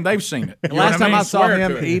they claim they've seen it. Last time I saw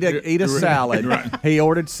him eat a salad, he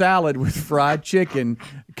ordered salad with fried chicken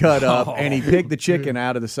cut up, and he picked the chicken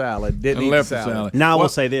out of the salad. Didn't eat the salad. Now I will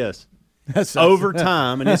say this. Over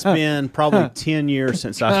time, and it's been probably 10 years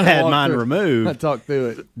since I've had mine removed. I talked through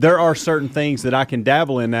it. There are certain things that I can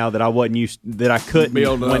dabble in now that I wasn't used, that I couldn't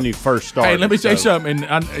when you first started. Hey, let me say something.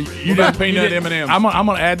 You did peanut M&Ms. I'm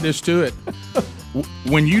going to add this to it.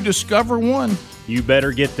 When you discover one, you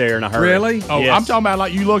better get there in a hurry. Really? Oh, yes. I'm talking about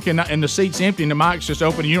like you look and the seat's empty and the mic's just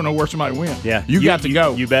open and you don't know where somebody went. Yeah, you got to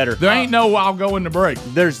go. You better. There ain't no I'll go in the break.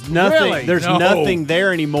 There's nothing. Really? There's nothing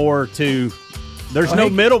there anymore to. There's no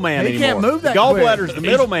middleman anymore. He can't move that Gallbladder's the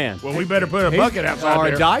middleman. Well, we better put a bucket outside or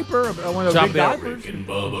there. a diaper, one of those big diapers. Rick and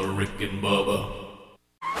Bubba, Rick and Bubba.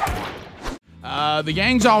 The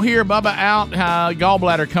gang's all here. Bubba out.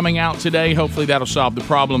 Gallbladder coming out today. Hopefully that'll solve the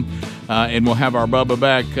problem. And we'll have our Bubba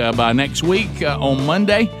back by next week on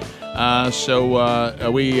Monday.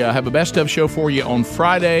 So we have a Best Of show for you on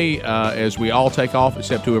Friday as we all take off,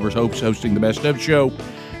 except whoever's hosting the Best Of show.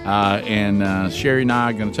 And Sherry and I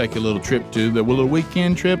are going to take a little little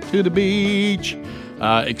weekend trip to the beach.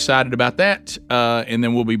 Excited about that. And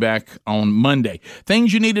then we'll be back on Monday.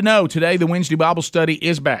 Things you need to know today. The Wednesday Bible study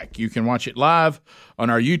is back. You can watch it live on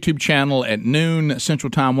our YouTube channel at noon Central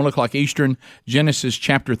Time, 1 o'clock Eastern. Genesis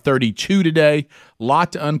chapter 32 today.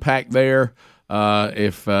 Lot to unpack there. We'll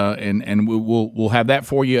have that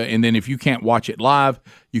for you. And then if you can't watch it live,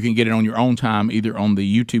 you can get it on your own time, either on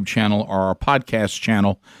the YouTube channel or our podcast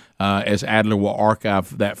channel, as Adler will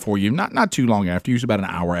archive that for you. Not too long after, usually about an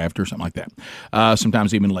hour after, something like that.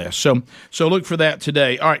 Sometimes even less. So look for that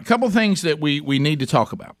today. All right, a couple things that we need to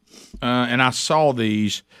talk about. And I saw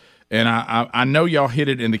these, and I know y'all hit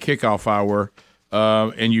it in the kickoff hour.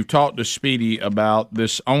 And you've talked to Speedy about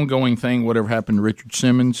this ongoing thing, whatever happened to Richard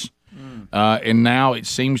Simmons. And now it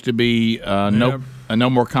seems to be no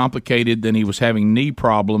more complicated than he was having knee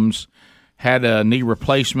problems, had a knee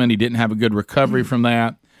replacement. He didn't have a good recovery from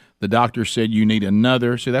that. The doctor said you need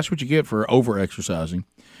another. So that's what you get for over-exercising.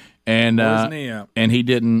 And he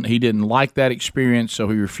didn't like that experience, so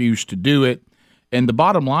he refused to do it. And the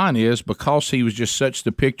bottom line is, because he was just such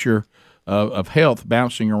the picture of health,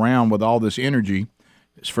 bouncing around with all this energy,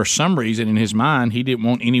 for some reason in his mind, he didn't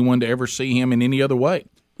want anyone to ever see him in any other way.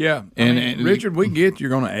 Yeah, and Richard, we get you're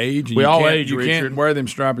going to age. And we all age. You Richard. can't wear them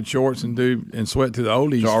striped shorts and sweat to the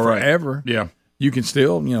oldies forever. Yeah, you can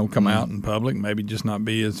still come out in public, maybe just not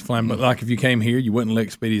be as flamboyant. Like if you came here, you wouldn't lick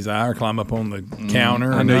Speedy's eye or climb up on the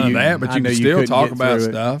counter or none of that. But you can still talk about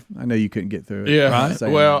stuff. I know you couldn't get through it. Yeah, right?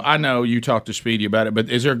 Well, I know you talked to Speedy about it, but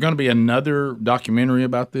is there going to be another documentary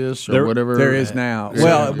about this or whatever? There is now.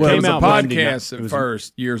 Well, it was a podcast at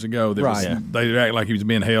first years ago. That they act like he was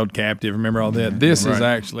being held captive. Remember all that? This is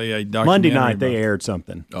actually a documentary. Monday night they aired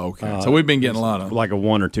something. Okay, so we've been getting a lot of like a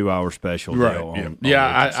 1 or 2 hour special. Right.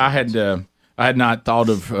 I had not thought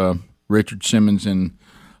of Richard Simmons in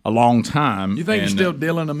a long time. You think he's still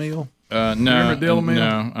dealing a meal? No. Remember Dylan Mill?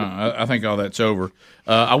 No. I think all that's over.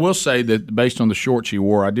 I will say that based on the shorts he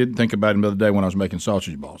wore, I did think about him the other day when I was making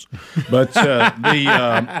sausage balls. But look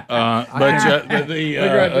right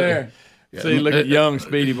there. See, look at young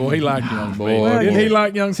Speedy boy. He liked young boy. Well, Didn't he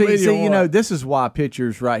like young Speedy? See, this is why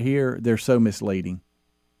pictures right here, they're so misleading.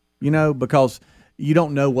 Because you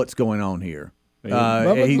don't know what's going on here.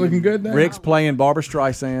 Bubba's looking good now. Rick's playing Barbra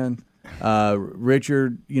Streisand.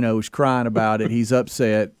 Richard, is crying about it. He's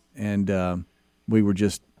upset, and we were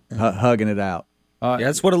just hugging it out.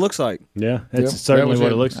 That's what it looks like. Yeah, that's certainly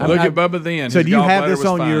what it looks like. Look at Bubba then. So His do you have gallbladder this was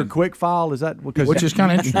on fine. your quick file? Is that because Which is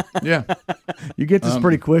kind of interesting. Yeah. You get this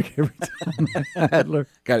pretty quick every time, Adler.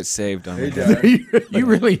 Got it saved on there. You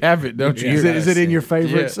really have it, don't you? Is it in your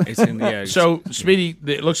favorites? It's in the So, Speedy,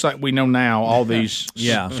 it looks like we know now all these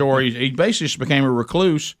stories. He basically just became a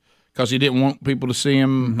recluse because he didn't want people to see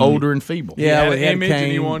him older and feeble. He had an he had image, and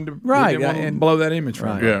he cane. wanted to, Right, he didn't want to and- blow that image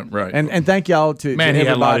from him. Yeah, right. And thank y'all to Man, to he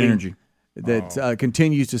had a lot of everybody energy. that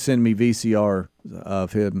continues to send me VCR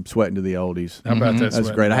of him sweating to the oldies. How about that That's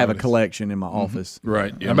sweating great. to I have a the oldies? collection in my office.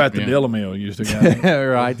 Right. How about the Dillamil used to go?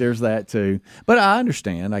 Right, there's that too. But I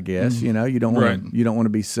understand. I guess you don't want you don't want to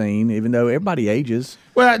be seen, even though everybody ages.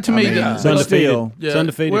 Well, to me, but still, it's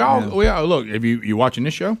undefeated. We all look. Have you watching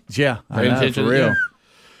this show? Yeah, I Paying know, attention for to real. that?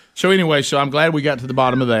 So anyway, I'm glad we got to the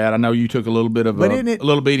bottom of that. I know you took a little bit of But a isn't it-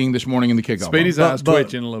 little beating this morning in the kickoff. Speedy's eyes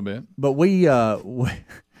twitching a little bit. But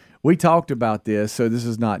we talked about this, so this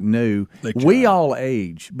is not new. We all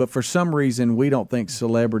age, but for some reason we don't think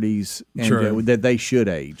celebrities that they should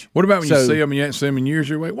age. What about when you see them and you haven't seen them in years?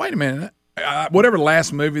 You're like, wait a minute. Whatever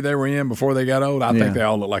last movie they were in before they got old, I think they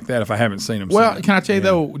all look like that if I haven't seen them. Well, can I tell you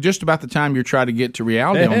though, just about the time you're trying to get to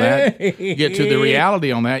reality on that, get to the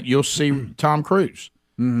reality on that, you'll see Tom Cruise.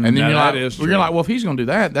 And then you're like, well, if he's going to do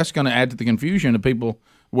that, that's going to add to the confusion of people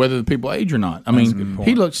whether the people age or not. I mean,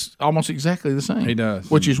 he looks almost exactly the same. He does,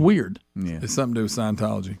 which is weird. Yeah, it's something to do with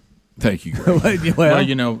Scientology. Thank you, Greg. Well,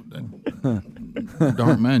 you know,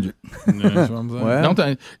 dark magic. That's what I'm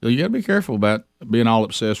saying. Well, you got to be careful about being all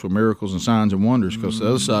obsessed with miracles and signs and wonders because the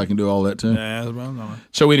other side can do all that too. Yeah, that's what I'm talking about.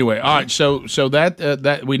 So anyway, all right. So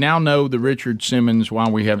that we now know the Richard Simmons,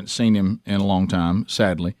 while we haven't seen him in a long time,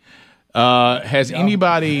 sadly. Has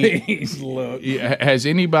anybody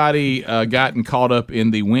gotten caught up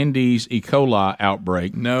in the Wendy's E. coli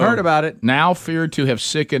outbreak? No. Heard about it. Now feared to have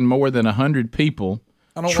sickened more than 100 people,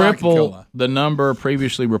 I don't triple like E. coli. the number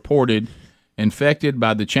previously reported infected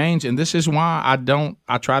by the chains. And this is why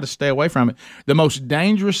I try to stay away from it. The most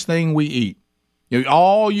dangerous thing we eat,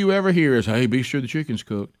 all you ever hear is, "Hey, be sure the chicken's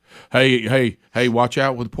cooked. Hey, watch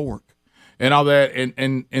out with pork." And all that,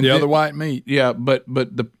 and the other white meat. Yeah, but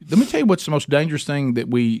let me tell you what's the most dangerous thing that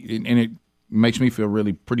and it makes me feel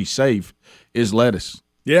really pretty safe is lettuce.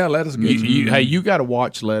 Yeah, lettuce. Hey, you got to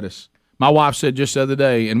watch lettuce. My wife said just the other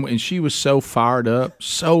day, and she was so fired up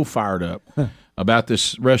about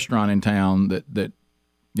this restaurant in town that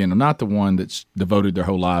not the one that's devoted their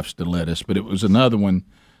whole lives to lettuce, but it was another one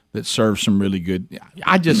that serves some really good.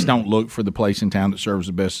 I just don't look for the place in town that serves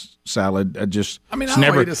the best salad. I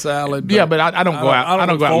never eat a salad. But I don't go out. I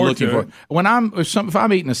don't go out looking for it. When if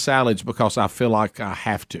I'm eating a salad, it's because I feel like I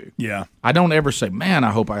have to. Yeah. I don't ever say, "Man,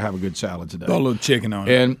 I hope I have a good salad today." Throw a little chicken on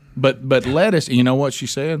it. But lettuce. You know what she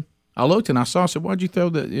said? I looked and I saw. I said, "Why'd you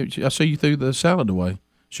throw I saw you threw the salad away."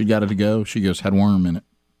 She got it to go. She goes, "Had worm in it."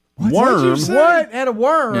 Worm? What? Had a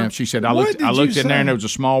worm? Yeah, she said, I looked in there and there was a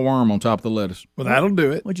small worm on top of the lettuce. Well, that'll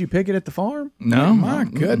do it. Would you pick it at the farm? No. My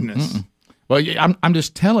goodness. Well, I'm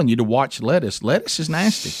just telling you to watch lettuce. Lettuce is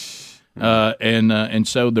nasty. And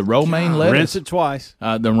so the romaine lettuce. Rinse it twice.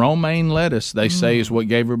 The romaine lettuce, they say, is what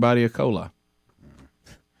gave everybody E. coli.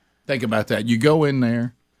 Think about that. You go in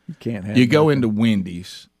there. You can't have You go into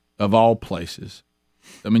Wendy's, of all places.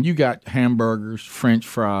 I mean, you got hamburgers, French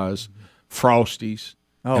fries, Frosties.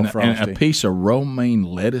 And a piece of romaine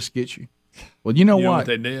lettuce gets you. Well, you know what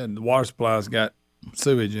they did? The water supply's got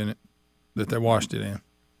sewage in it that they washed it in.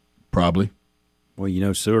 Probably.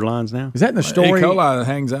 Well, sewer lines now. Is that in the story? E. coli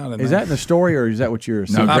hangs out in there. Is that in the story, or is that what you're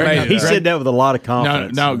saying? No, He said that with a lot of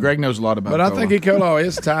confidence. No, Greg knows a lot about. But E. I coli. think E. coli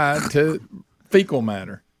is tied to fecal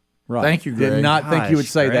matter. Right. Thank you, Greg. Did not think you would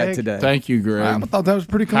say Greg. that today. Thank you, Greg. I thought that was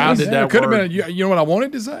pretty close. How did that Could have work? been. You know what I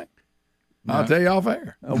wanted to say? No. I'll tell you off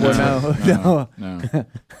air. No.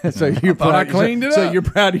 So you're proud. I cleaned it So up. you're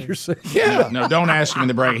proud of yourself. Yeah. No, don't ask him in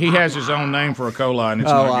the break. He has his own name for E. coli, and it's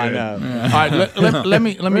Oh, not I good. know. Yeah. All right, let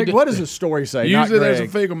me. Rick, what does the story say? Usually Not there's a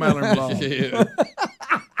Greg. fecal matter involved.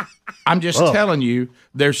 I'm just telling you,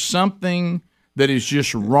 there's something that is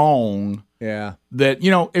just wrong. Yeah. That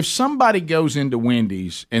if somebody goes into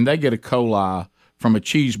Wendy's and they get E. coli from a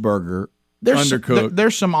cheeseburger, Undercooked.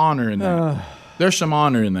 There's some honor in that. There's some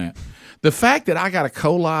honor in that. The fact that I got E.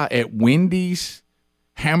 coli at Wendy's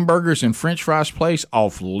hamburgers and French fries place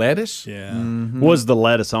off lettuce. Yeah. Was the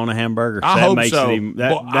lettuce on a hamburger? I that hope makes so. It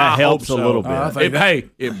that Well, I helps hope a so. little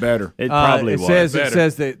bit. It better. It probably was. It Better.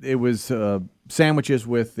 says that it was sandwiches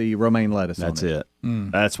with the romaine lettuce. That's on it.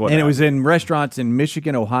 That's what. And it happened. was in restaurants in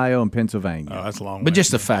Michigan, Ohio, and Pennsylvania. Oh, that's a long. But way.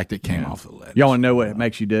 just the fact it came off the lettuce. Y'all want to know what it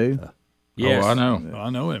makes you do? Yes. Oh, I know. I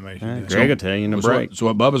know it makes you do that. Greg will tell you in the break. So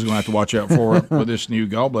what Bubba's going to have to watch out for with this new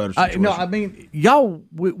gallbladder situation. No, I mean, y'all,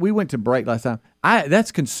 we went to break last time.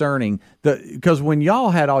 That's concerning because when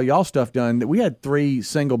y'all had all y'all stuff done, we had 3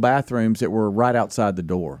 single bathrooms that were right outside the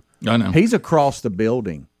door. I know. He's across the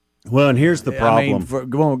building. Well, and here's the problem. I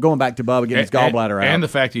mean, going back to Bubba getting his gallbladder out. And the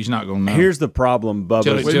fact he's not going to know. Here's the problem,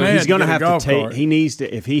 Bubba. He's going to have to take. cart. He needs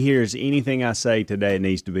to. If he hears anything I say today, it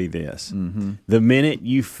needs to be this. Mm-hmm. The minute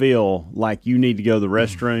you feel like you need to go to the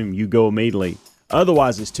restroom, you go immediately.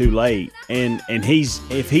 Otherwise, it's too late. And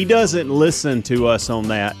if he doesn't listen to us on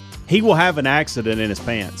that, he will have an accident in his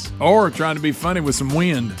pants. Or trying to be funny with some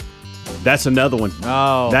wind. That's another one.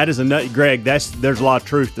 Oh, that is another. Greg, there's a lot of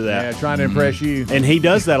truth to that. Yeah, trying to impress you. And he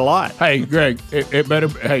does that a lot. Hey, Greg, it better.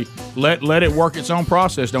 Hey, let it work its own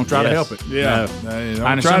process. Don't try to help it. Yeah,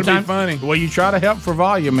 Don't try to be funny. Well, you try to help for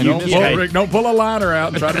volume, and Don't pull a lighter out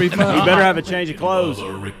and try to be funny. You better have a change of clothes.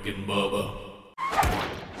 Rick and Bubba.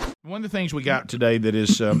 One of the things we got today that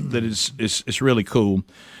is really cool.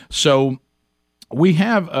 So we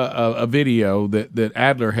have a video that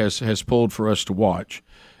Adler has pulled for us to watch.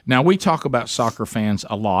 Now, we talk about soccer fans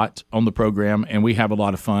a lot on the program, and we have a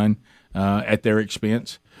lot of fun at their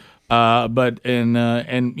expense. But you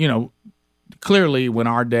know, clearly when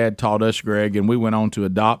our dad taught us, Greg, and we went on to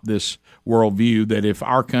adopt this worldview that if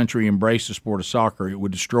our country embraced the sport of soccer, it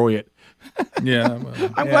would destroy it. Yeah.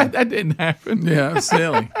 Well, I'm glad that didn't happen. Yeah, it's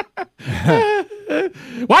silly.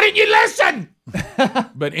 Why didn't you listen?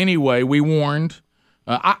 But anyway, we warned.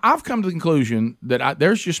 I've come to the conclusion that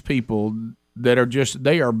there's just people that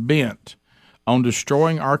are bent on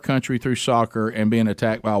destroying our country through soccer and being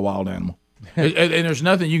attacked by a wild animal. and there's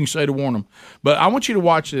nothing you can say to warn them. But I want you to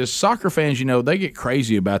watch this. Soccer fans, you know, they get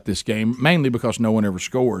crazy about this game, mainly because no one ever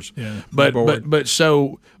scores. Yeah, but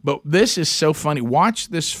this is so funny. Watch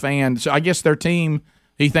this fan. So I guess their team,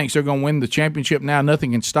 he thinks they're going to win the championship now.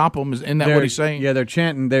 Nothing can stop them. Isn't that what he's saying? Yeah, they're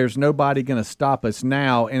chanting, "There's nobody going to stop us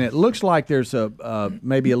now." And it looks like there's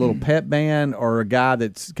maybe a little pep band or a guy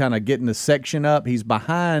that's kind of getting the section up. He's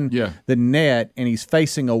behind the net, and he's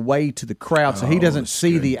facing away to the crowd, so he doesn't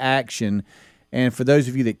see the action. And for those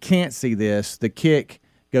of you that can't see this, the kick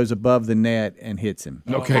goes above the net and hits him.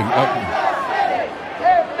 Okay.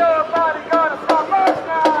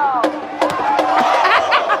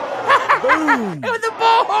 Boom! It was a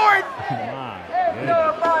bullhorn! Ain't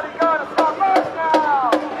nobody gonna stop us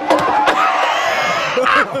now!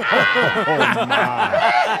 Oh, my.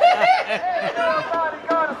 Ain't nobody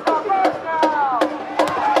gonna stop us now!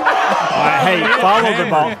 All right, hey, follow the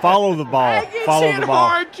ball. Follow the ball. Follow the ball.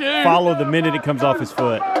 Hard, too. Follow the minute it comes off his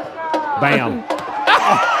foot. Bam.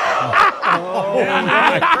 Oh,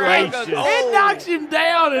 my gracious. It knocks him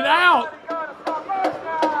down and out.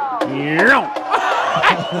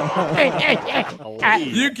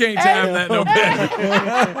 You can't time that no better.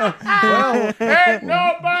 Ain't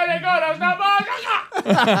nobody gonna stop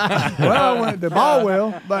us. Well, the ball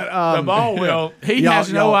will, but the ball will. He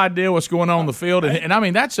has no idea what's going on the field, and I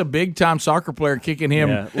mean that's a big time soccer player kicking him.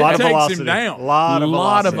 Yeah, a lot of velocity. Him down.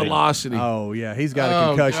 Lot of velocity. Oh yeah, he's got a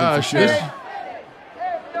concussion for sure. Ain't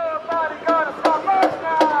nobody gonna stop us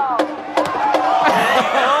now!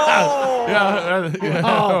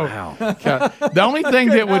 The only thing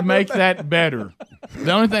that would make that better,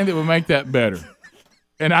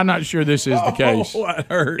 and I'm not sure this is the case,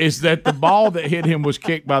 is that the ball that hit him was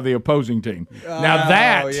kicked by the opposing team. Now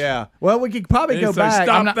that, yeah. Well, we could probably go back.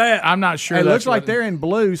 I'm not sure. It looks like they're in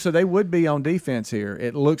blue, so they would be on defense here.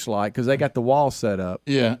 It looks like because they got the wall set up.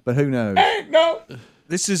 Yeah, but who knows? No.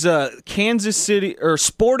 This is Kansas City, or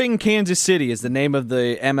Sporting Kansas City is the name of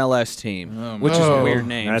the MLS team, which is a weird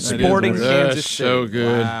name. That's Sporting Kansas That's City. so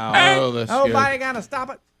good. Wow. Oh, that's Nobody gonna stop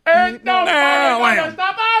it. Ain't nobody gonna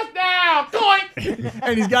stop us now. Doink.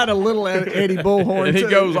 And he's got a little Eddie Bullhorn. And he too.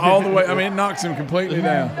 goes all the way. I mean, it knocks him completely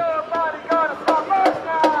down. Nobody gonna stop us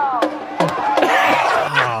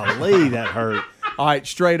now! Golly, that hurt. All right,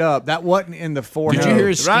 straight up. That wasn't in the forehead. Did you hear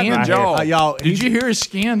his skin? Right in the jaw. Y'all, Did you hear his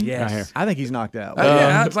skin? Yes. I think he's knocked out.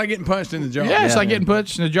 Yeah, it's like getting punched in the jaw. Yeah, it's like getting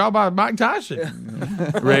punched in the jaw by Mike Tyson.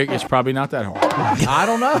 Rick, it's probably not that hard. I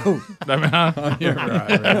don't know. You're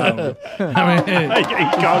right. I mean, He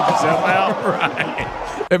called himself out. Right.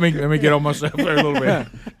 Let me get on myself there a little bit.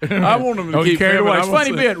 I want them to keep carried away. It's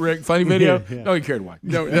funny see, bit, Rick. Funny video. Yeah. Don't get carried away.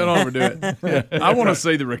 Don't overdo it. I want to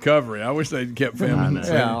see the recovery. I wish they'd kept filming.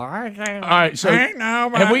 All right, so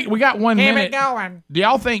have we got 1 minute. going. Do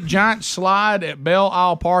y'all think Giant Slide at Belle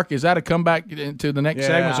Isle Park, is that a comeback into the next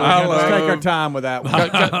segment? So let's take our time with that one.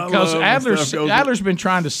 Because Adler's been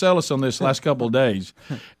trying to sell us on this last couple of days,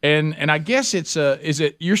 and I guess it's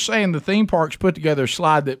you're saying the theme park's put together a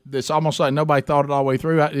slide that's almost like nobody thought it all the way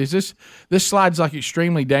through. Is this slide's like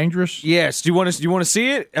extremely dangerous? Yes. Do you want to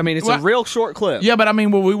see it? I mean, it's a real short clip. Yeah, but I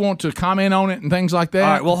mean, will we want to comment on it and things like that? All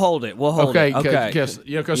right, we'll hold it. Okay. Because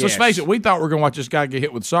let's face it, we thought we were going to watch this guy get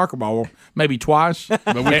hit with a soccer ball maybe twice, but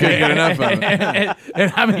we couldn't get enough of it.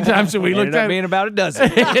 And how many times did we look at it? Ended up being about a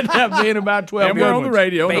dozen. It ended up being about 12. And we're on the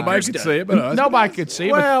radio. Nobody could see it but us. Nobody could see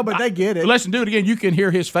it. Well, but they get it. Listen, do it again. You can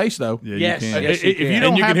hear his face, though. Yeah, yes. you can. Yes, you can.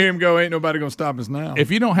 And you can hear him go, ain't nobody going to stop us now.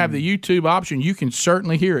 If you don't have the YouTube option, you can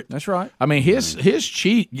certainly hear it. That's right. I mean, his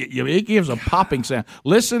cheat, it gives a popping sound.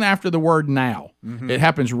 Listen after the word now. It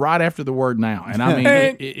happens right after the word now. And I mean,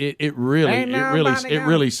 it really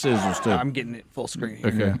sizzles, too. I'm getting it full screen here.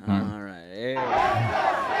 Okay. All right.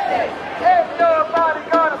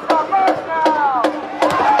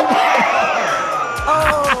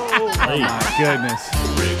 Oh, my goodness.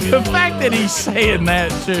 The fact that he's saying that,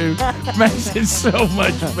 too, makes it so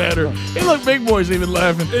much better. Hey, look, Big Boy's even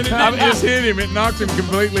laughing. And it just hit him. It knocked him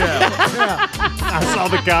completely out. I saw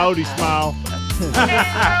the coyote smile.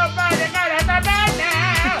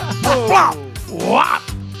 Whop.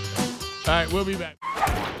 All right, we'll be back.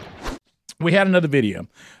 We had another video.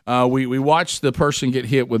 We watched the person get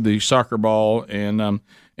hit with the soccer ball, and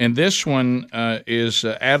this one is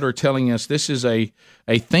Adler telling us this is a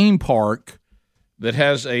theme park that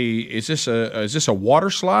has is this a water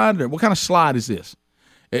slide? Or what kind of slide is this?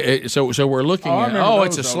 So we're looking at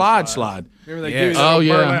it's a slide. Remember they Yes. do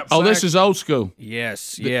the burlap sack? This is old school.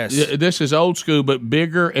 Yes. This is old school, but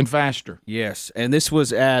bigger and faster. Yes, and this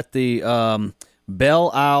was at the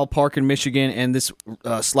Belle Isle Park in Michigan, and this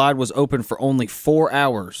slide was open for only 4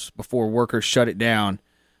 hours before workers shut it down.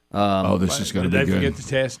 This is going to be good. Did they forget to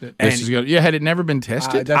test it? This is good. Yeah, had it never been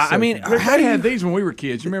tested? I mean, they had these when we were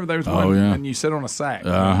kids. You remember there was one and you sit on a sack.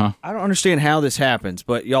 Uh-huh. I don't understand how this happens,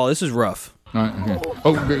 but y'all, this is rough. All right, okay.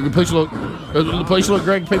 Oh, please look. Please look,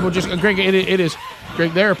 Greg. People Greg, it is.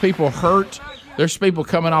 Greg, there are people hurt. There's people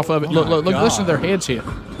coming off of it. Look, listen to their heads hit.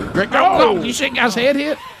 Greg, you see guy's head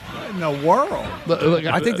hit? In the world? Look,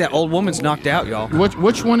 I think that old woman's knocked out, y'all.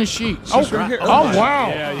 Which one is she? Right here. Oh, wow.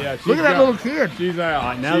 Yeah. Look at that little kid. She's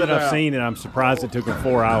out. Now that I've seen it, I'm surprised it took them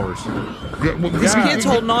 4 hours. These kids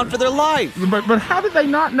holding on for their life. But how did they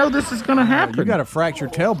not know this is going to happen? You got a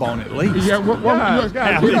fractured tailbone at least. Yeah, we don't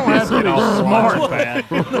have to be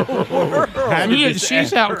smart.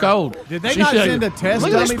 She's out cold. Did they not send a test?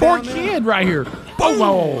 Look at this poor kid right here.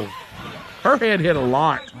 Boom! Her head hit a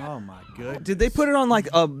lot. Oh my goodness! Did they put it on like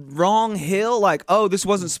a wrong hill? Like, this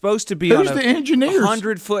wasn't supposed to be Who's on the engineers?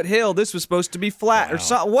 100-foot hill. This was supposed to be flat or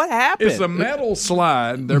something. What happened? It's a metal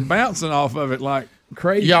slide. They're bouncing off of it like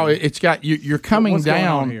crazy. Y'all, it's got you're coming What's down.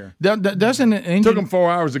 going on here? Doesn't it Took them 4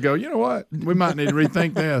 hours to go. You know what? We might need to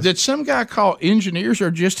rethink this. Did some guy call engineers or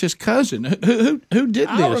just his cousin? Who did this?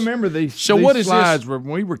 I remember these. So these what is slides this? When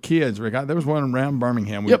we were kids, Rick. There was one around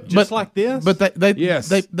Birmingham. Just like this. But they've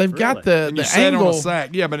got the angle. angle. On a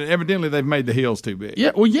sack. Yeah, but evidently they've made the hills too big.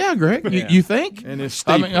 Yeah, well, yeah, Greg. You think? And it's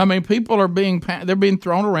steep. I mean, people are being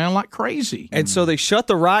thrown around like crazy. And so they shut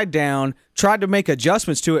the ride down, tried to make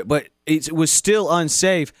adjustments to it, but it was still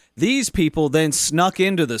unsafe. These people then snuck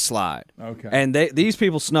into the slide. Okay. And these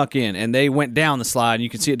people snuck in, and they went down the slide, and you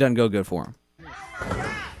can see it doesn't go good for them.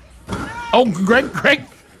 Oh, Greg.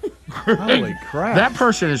 Holy crap. That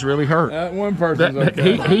person is really hurt. One person's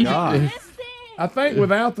okay. God. I think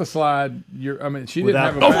without the slide, she didn't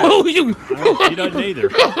have a back. She doesn't either.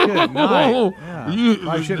 Good night.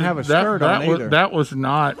 I shouldn't have a skirt on either. That was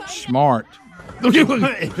not smart.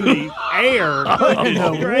 The air.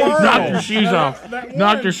 Knock your shoes off.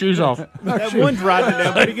 Knock your shoes off. That one's riding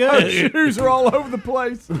down pretty good. Shoes are all over the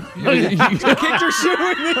place. You kicked your shoe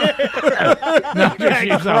in the air. Knock your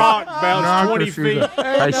shoes off. About 20 feet.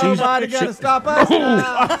 Ain't nobody got to stop us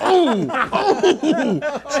now.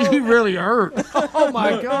 She really hurt. Oh,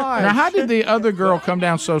 my God. Now, how did the other girl come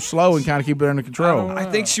down so slow and kind of keep it under control? I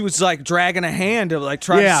think she was like dragging a hand to like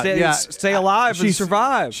try to stay alive and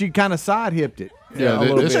survive. She kind of side hipped it. Yeah, a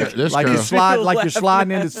little this bit. this like girl. you're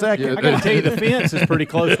sliding into second. I got to tell you, the fence is pretty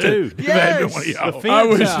close too. Yes. The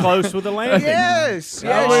fence is close with the landing. Yes.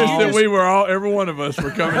 I wish that we were every one of us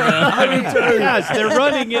were coming down. Guys, they're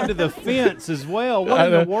running into the fence as well. What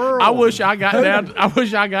in the world? I wish I got down. I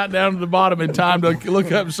wish I got down to the bottom in time to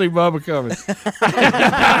look up and see Bubba coming.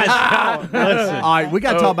 All right, we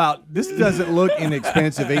got to talk about this. Doesn't look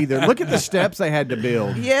inexpensive either. Look at the steps they had to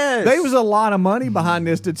build. Yes. There was a lot of money behind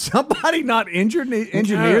this. Did somebody not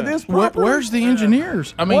engineer this properly? Where's the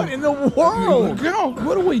engineers? I mean, what in the world? Girl,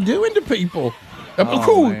 what are we doing to people?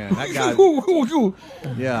 Oh, man, that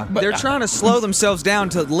guy. Yeah. They're trying to slow themselves down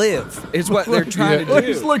to live, is what they're trying to do.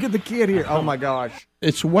 Just look at the kid here. Oh, my gosh.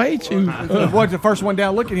 It's way too. What's the first one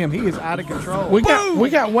down? Look at him. He is out of control. We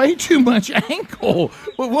got way too much ankle.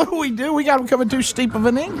 What do we do? We got him coming too steep of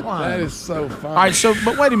an incline. That is so funny. All right, so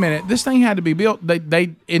but wait a minute. This thing had to be built.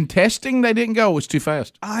 They in testing they didn't go. It's too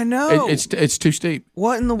fast. I know. It's too steep.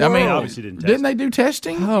 What in the world? I mean, obviously didn't they do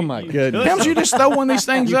testing? Oh my goodness! Can't you just throw one of these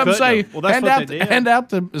things up and say, hand out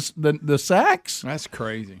the sacks? That's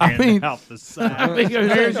crazy. I mean, out the sack.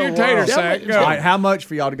 Here's your tater sack. Go. All right, how much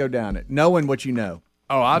for y'all to go down it, knowing what you know?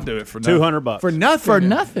 Oh, I'll do it for nothing. $200 For nothing. For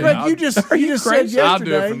nothing. Greg, you just said yesterday. I'll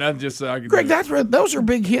do it for nothing just so I can. Greg, those are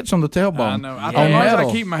big hits on the tailbone. I know. On As long as metal.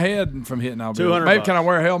 I keep my head from hitting, I'll be. $200. Maybe can I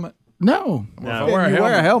wear a helmet? No. Well, if You I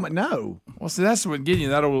wear a helmet? No. Well, see, that's what getting you.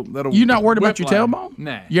 That'll. You not worried about your whip line. tailbone?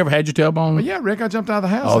 Nah. You ever had your tailbone? Well, yeah, Rick, I jumped out of the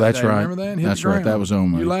house. Oh, that that's day. right. Remember that? And hit That's the right. ground. That was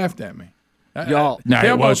on me. You laughed at me. Y'all, No, it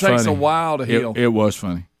tailbone was takes funny. a while to heal. It was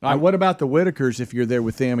funny. All right, what about the Whitakers if you're there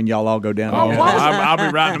with them and y'all all go down? Oh, together? I'll be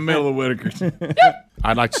right in the middle of the Whitakers.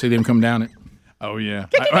 I'd like to see them come down it. Oh yeah,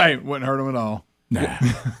 hey, wouldn't hurt them at all. Nah.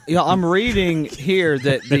 Yeah, I'm reading here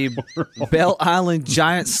that the Bell Island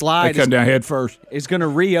Giant They Slide come down head first. is going to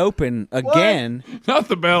reopen again Not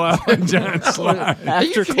the Bell Island Giant Slide. after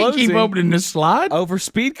You can't closing keep opening this slide. over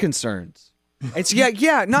speed concerns. It's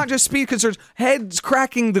not just speed concerns, heads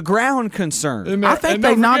cracking the ground concern. I think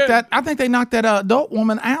they knocked that. I think they knocked that adult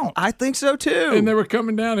woman out. I think so too. And they were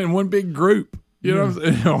coming down in one big group. You know, what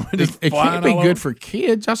I'm saying? Just It flying can't be all good over. for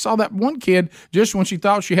kids. I saw that one kid just when she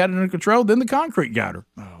thought she had it under control. Then the concrete got her.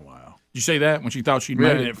 Oh wow! Did you say that when she thought she'd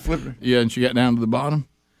Yeah, made it it? flipped her. Yeah, and she got down to the bottom.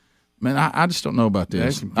 Man, I just don't know about There's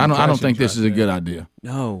this. some I don't think concussions this is a right good idea.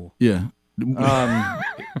 No. Yeah.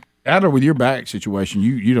 Adler, with your back situation,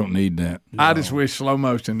 you don't need that. I just wish slow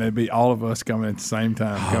motion they'd be all of us coming at the same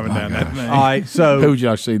time coming down that thing. All right, so Who would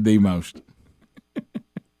y'all see the most?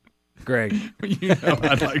 Greg. You know,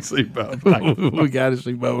 I'd like to see both. We got to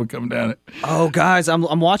see Bubba come down it. Oh, guys, I'm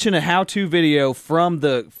watching a how-to video from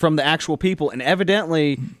the actual people, and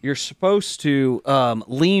evidently you're supposed to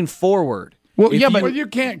lean forward. Well, If yeah, you- but Well, you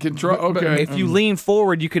can't control. Okay. If you lean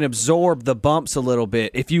forward, you can absorb the bumps a little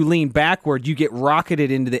bit. If you lean backward, you get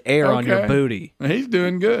rocketed into the air on your Okay. booty. He's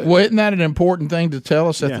doing good. well, isn't that an important thing to tell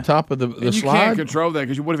us at the top of the And you slide? can't control that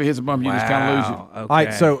because what if it hits a bump? You just kind of lose it. Okay. all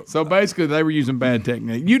right, so Basically, they were using bad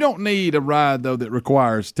technique. You don't need a ride though that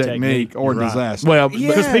requires technique or Right. disaster. Well,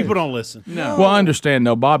 Because people don't listen. no. well, I understand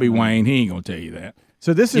though. Bobby Wayne, he ain't gonna tell you that.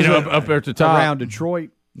 so this is You know, up there at the top. around Detroit.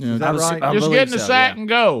 Is that right? I Just believe get in the so, sack yeah. and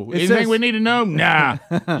go. It Anything says- we need to know? Nah.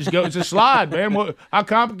 Just go. It's a slide, man. How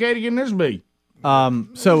complicated can this be?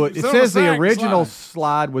 So it It's on says the the sack original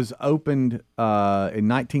slide. slide was opened in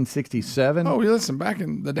 1967. Oh, listen, back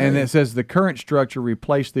in the day. And it says the current structure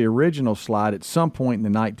replaced the original slide at some point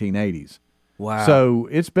in the 1980s. Wow. So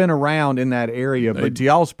it's been around in that area. But to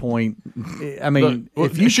y'all's point, I mean,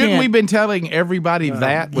 if you shouldn't we can't- been telling everybody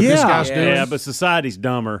that what this Yeah. guy's doing? Yeah, but society's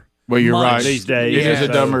dumber. Well, you're Much right. these days, it is a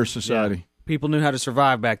so- dumber society. People knew how to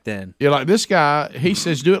survive back then. Yeah, like this guy, he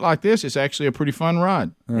says, do it like this. It's actually a pretty fun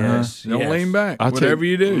ride. Yes. don't yes. lean back. I'll tell Whatever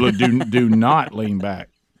you do. Look, do not lean back.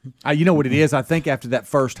 you know what it is? I think after that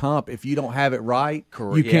first hump, if you don't have it right,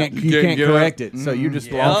 you can't You can't get correct up. it. So you're just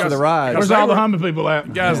Yeah. along for the ride. Where's all the humming people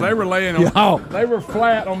at? Guys, they were laying on. Oh. They were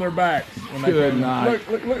flat on their backs. When they Good came. night.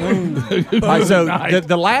 Look. All right, so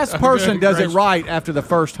the last person does it right after the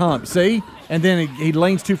first hump. See? And then he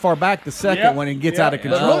leans too far back the second Yep. when he gets Yep. out of But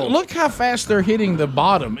control. look how fast they're hitting the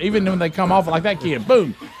bottom, even when they come off like that kid.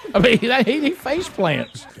 Boom. I mean, he face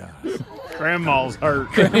plants. Grandma's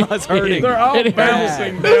hurt. Grandma's hurting. They're all It-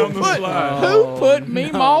 bouncing down the Put- slide. Who put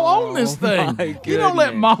Meemaw on this thing? my You don't let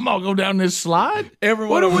goodness. Mama go down this slide. Every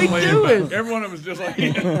What one are of we them leaned doing? back. Every one of them was just like.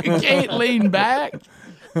 You can't lean back.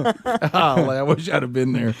 Oh, I wish I'd have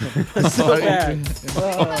been there. That's bad.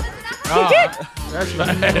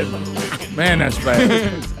 Man, that's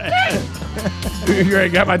bad. You already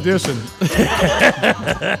got my dissing.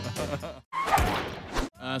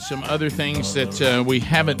 Some other things that we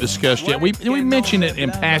haven't discussed yet. We mentioned it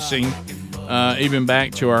in passing even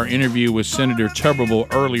back to our interview with Senator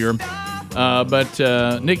Tuberville earlier. But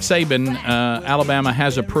Nick Saban, Alabama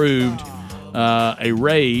has approved a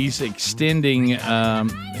raise extending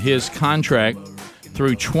his contract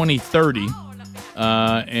through 2030.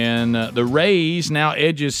 And the raise now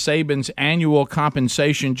edges Saban's annual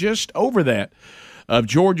compensation just over that of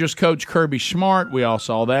Georgia's coach Kirby Smart. We all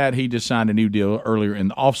saw that. He just signed a new deal earlier in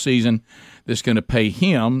the offseason that's going to pay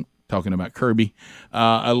him, talking about Kirby,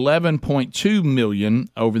 $11.2 million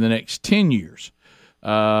over the next 10 years.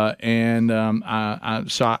 I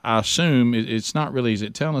assume it's not really. Is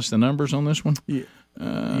it telling us the numbers on this one? Yeah.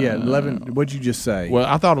 11. What'd you just say? Well,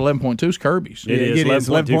 I thought 11.2 is Kirby's. It is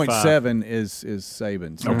 11.7 is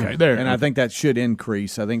Saban's. Okay, there. And I think that should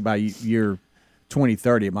increase. I think by year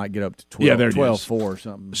 2030 it might get up to 12.4 or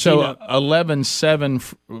something. So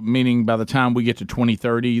 11.7, meaning by the time we get to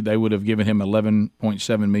 2030, they would have given him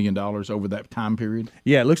 $11.7 million over that time period.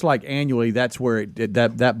 Yeah, it looks like annually that's where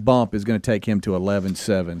that bump is going to take him to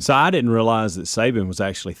 11.7. So I didn't realize that Saban was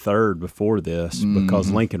actually third before this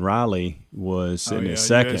because Lincoln Riley was in his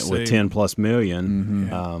second USC. with $10+ million.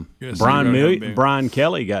 Brian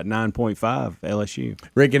Kelly got 9.5 LSU.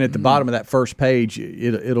 Rick, and at the bottom of that first page,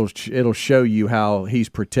 it'll show you how he's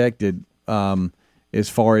protected as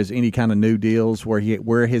far as any kind of new deals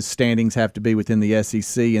where his standings have to be within the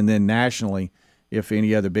SEC, and then nationally, if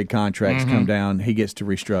any other big contracts come down, he gets to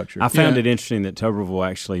restructure. I found it interesting that Tuberville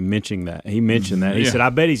actually mentioned that. He mentioned that. He said, "I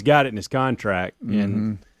bet he's got it in his contract."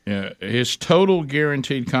 And his total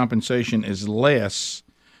guaranteed compensation is less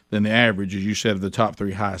than the average, as you said, of the top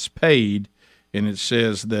three highest paid, and it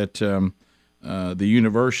says that the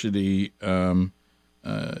university.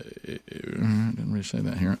 I didn't really say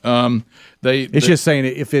that here. It's just saying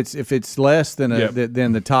if it's less than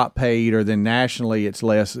than the top paid, or then nationally it's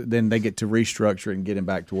less, then they get to restructure it and get him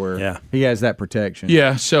back to where he has that protection.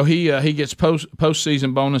 Yeah, so he gets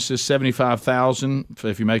postseason bonuses $75,000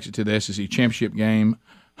 if he makes it to the SEC championship game,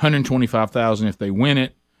 $125,000 if they win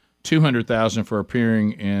it, $200,000 for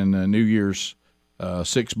appearing in New Year's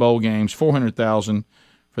 6 bowl games, $400,000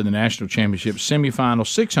 for the national championship semifinal,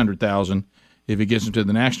 $600,000 if he gets into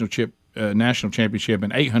the national championship,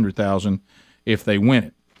 and $800,000 if they win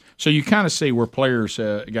it. So you kind of see where players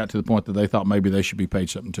got to the point that they thought maybe they should be paid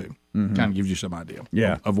something too. Kind of gives you some idea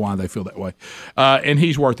of why they feel that way. And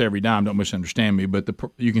he's worth every dime, don't misunderstand me, but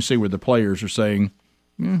you can see where the players are saying,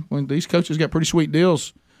 well, these coaches got pretty sweet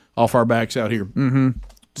deals off our backs out here.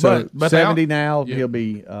 So but 70 now, he'll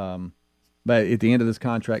be but at the end of this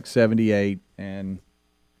contract, 78, and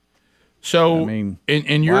so, I mean,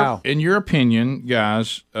 in your opinion,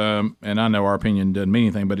 guys, and I know our opinion doesn't mean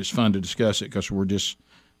anything, but it's fun to discuss it because we're just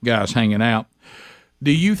guys hanging out.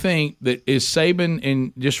 Do you think that is Saban,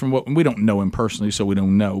 and just from what we don't know him personally, so we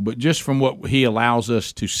don't know, but just from what he allows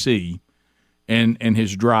us to see, and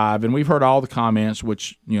his drive, and we've heard all the comments,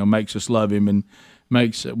 which makes us love him, and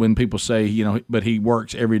makes when people say but he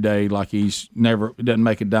works every day like he's never doesn't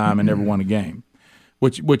make a dime and never won a game,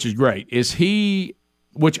 which is great. Is he?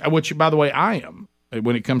 Which, by the way, I am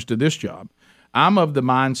when it comes to this job. I'm of the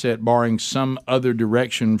mindset, barring some other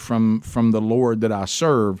direction from the Lord that I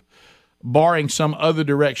serve, barring some other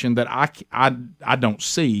direction that I don't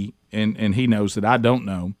see, and He knows that I don't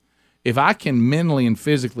know. If I can mentally and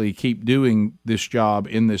physically keep doing this job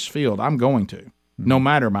in this field, I'm going to, no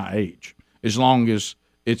matter my age, as long as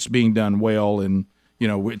it's being done well, and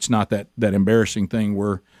it's not that embarrassing thing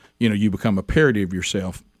where you become a parody of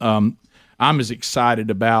yourself. I'm as excited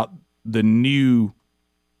about the new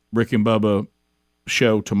Rick and Bubba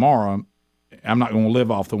show tomorrow. I'm not going to live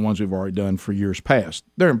off the ones we've already done for years past.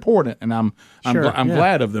 They're important, and I'm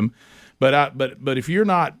glad of them. But if you're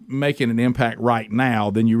not making an impact right now,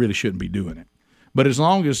 then you really shouldn't be doing it. But as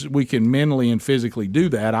long as we can mentally and physically do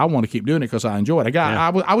that, I want to keep doing it because I enjoy it.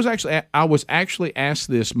 I was actually asked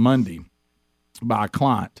this Monday by a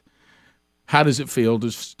client. How does it feel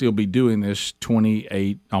to still be doing this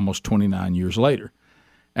 28, almost 29 years later?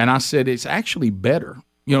 And I said, it's actually better.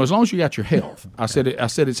 As long as you got your health. I said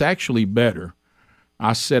it's actually better.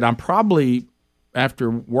 I said, I'm probably, after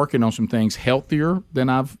working on some things, healthier than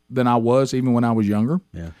I was even when I was younger.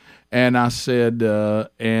 Yeah. And I said,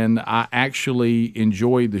 and I actually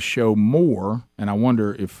enjoy the show more, and I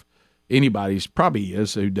wonder if anybody's probably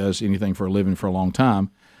is who does anything for a living for a long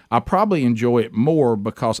time. I probably enjoy it more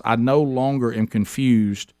because I no longer am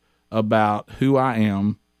confused about who I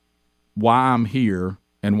am, why I'm here,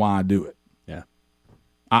 and why I do it. Yeah,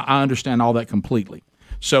 I understand all that completely.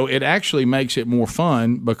 So it actually makes it more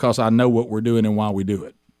fun because I know what we're doing and why we do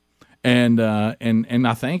it. And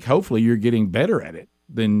I think hopefully you're getting better at it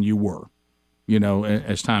than you were.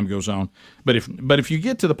 as time goes on. But if you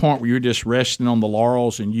get to the point where you're just resting on the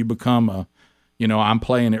laurels and you become I'm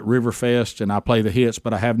playing at Riverfest and I play the hits,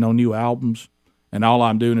 but I have no new albums, and all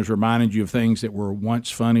I'm doing is reminding you of things that were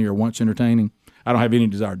once funny or once entertaining, I don't have any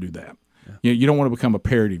desire to do that. Yeah. You don't want to become a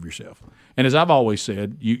parody of yourself. And as I've always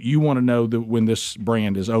said, you want to know that when this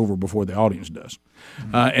brand is over before the audience does.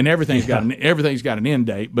 And everything's got an end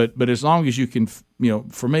date. But as long as you can,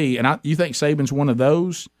 for me, and you think Saban's one of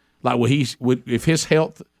those? Like, if his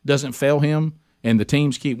health doesn't fail him and the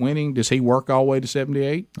teams keep winning, does he work all the way to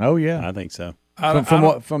 78? Oh yeah, I think so.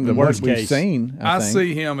 From the worst we've seen, I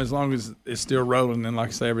see him as long as it's still rolling. And like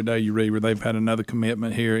I say, every day you read where they've had another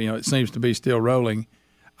commitment here. It seems to be still rolling.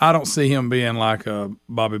 I don't see him being like a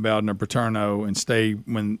Bobby Bowden or Paterno and stay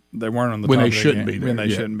when they weren't on the when top they of the shouldn't game, be there. when they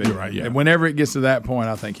Yeah, shouldn't be. you're right. Yeah. And whenever it gets to that point,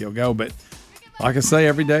 I think he'll go. But like I say,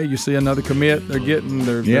 every day you see another commit. They're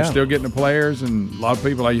still getting the players, and a lot of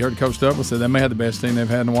people, like you heard Coach Douglas say, they may have the best team they've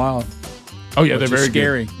had in a while. Oh yeah, they're which is very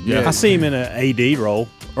scary. Good. Yeah, I see him in an AD role,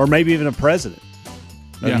 or maybe even a president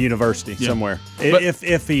of a university somewhere. But,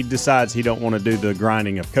 if he decides he don't want to do the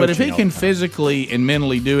grinding of coaching. But if he can physically and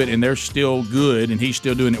mentally do it, and they're still good, and he's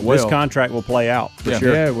still doing it well, this contract will play out for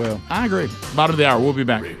sure. Yeah, it will. I agree. Bottom of the hour. We'll be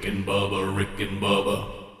back. Rick and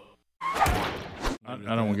Bubba.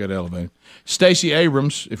 I don't want to get elevated. Stacey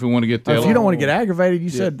Abrams, if we want to get the if you don't want to get aggravated, you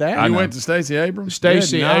said that. You went to Stacey Abrams?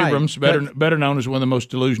 Stacey Abrams, better known as one of the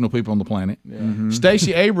most delusional people on the planet. Mm-hmm.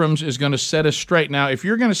 Stacey Abrams is going to set us straight. Now, if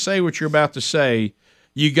you're going to say what you're about to say,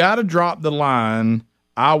 you got to drop the line,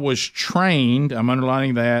 I was trained, I'm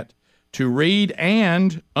underlining that, to read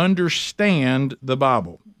and understand the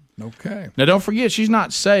Bible. Okay. Now, don't forget, she's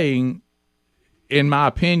not saying, in my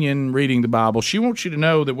opinion, reading the Bible. She wants you to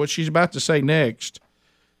know that what she's about to say next,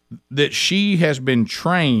 that she has been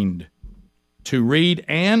trained to read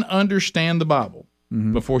and understand the Bible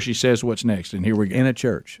before she says what's next. And here we go. In a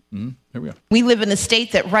church. Here we go. We live in a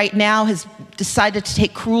state that right now has decided to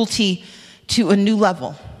take cruelty to a new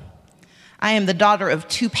level. I am the daughter of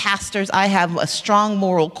 2 pastors. I have a strong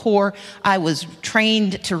moral core. I was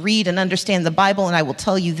trained to read and understand the Bible, and I will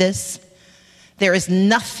tell you this. There is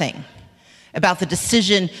nothing about the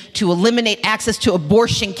decision to eliminate access to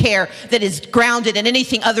abortion care that is grounded in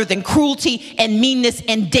anything other than cruelty and meanness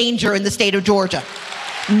and danger in the state of Georgia.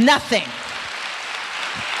 Nothing.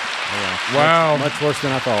 Wow. Much worse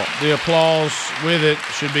than I thought. The applause with it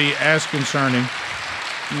should be as concerning.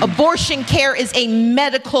 Abortion care is a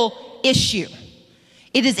medical issue.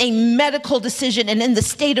 It is a medical decision, and in the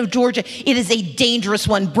state of Georgia, it is a dangerous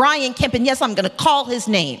one. Brian Kemp, and yes, I'm going to call his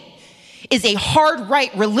name, is a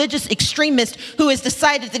hard-right religious extremist who has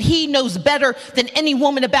decided that he knows better than any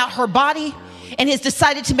woman about her body and has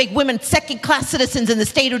decided to make women second-class citizens in the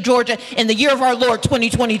state of Georgia in the year of our Lord,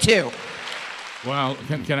 2022. Well,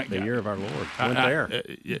 can I? The year of our Lord. Went there.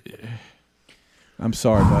 I'm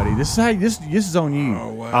sorry, buddy. This is on you.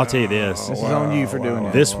 Oh, wow. I'll tell you this. This is on you for doing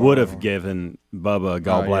that. This would have given Bubba a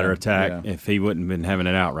gallbladder attack yeah. if he wouldn't have been having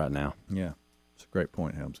it out right now. Yeah, it's a great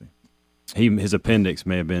point, Helmsy. His appendix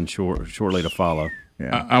may have been shortly to follow.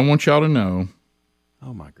 Yeah. I want y'all to know.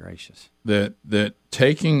 Oh my gracious! That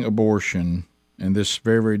taking abortion and this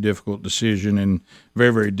very, very difficult decision and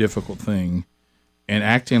very, very difficult thing, and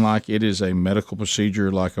acting like it is a medical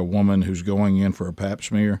procedure, like a woman who's going in for a pap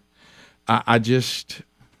smear. I just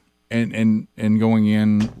and going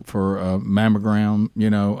in for a mammogram,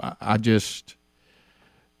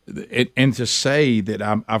 and to say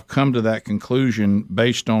that I've come to that conclusion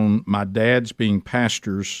based on my dad's being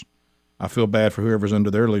pastors, I feel bad for whoever's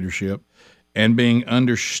under their leadership, and being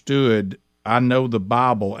understood. I know the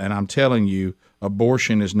Bible, and I'm telling you,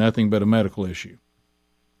 abortion is nothing but a medical issue.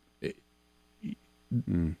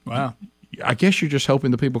 Wow. I guess you're just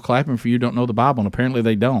hoping the people clapping for you don't know the Bible, and apparently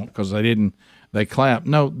they don't because they clap.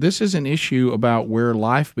 No, this is an issue about where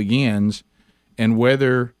life begins and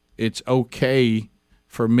whether it's okay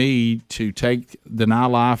for me to deny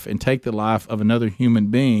life and take the life of another human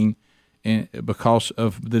being because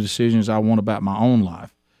of the decisions I want about my own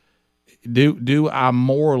life. Do I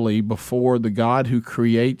morally, before the God who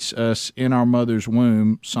creates us in our mother's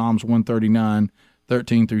womb, Psalms 139,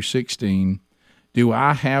 13 through 16, do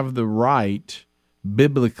I have the right,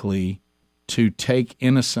 biblically, to take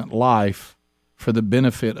innocent life for the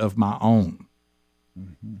benefit of my own?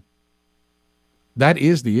 Mm-hmm. That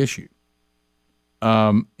is the issue.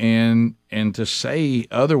 And to say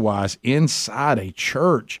otherwise inside a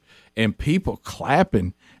church and people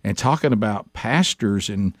clapping and talking about pastors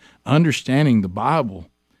and understanding the Bible,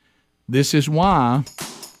 this is why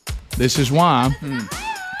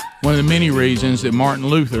one of the many reasons that Martin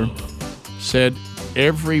Luther said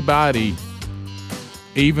everybody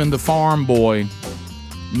Even the farm boy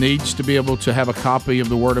needs to be able to have a copy of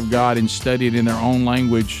the Word of God and study it in their own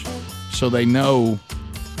language so they know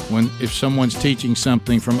if someone's teaching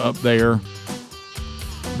something from up there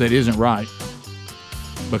that isn't right.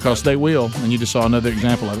 Because they will, and you just saw another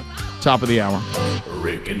example of it. Top of the hour.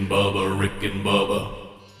 Rick and Bubba, Rick and Bubba.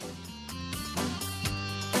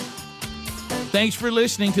 Thanks for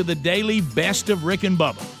listening to the daily Best of Rick and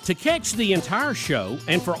Bubba. To catch the entire show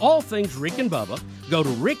and for all things Rick and Bubba, go to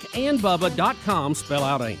rickandbubba.com, spell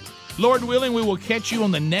out AIM. Lord willing, we will catch you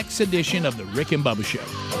on the next edition of the Rick and Bubba Show.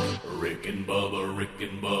 Rick and Bubba, Rick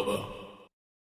and Bubba.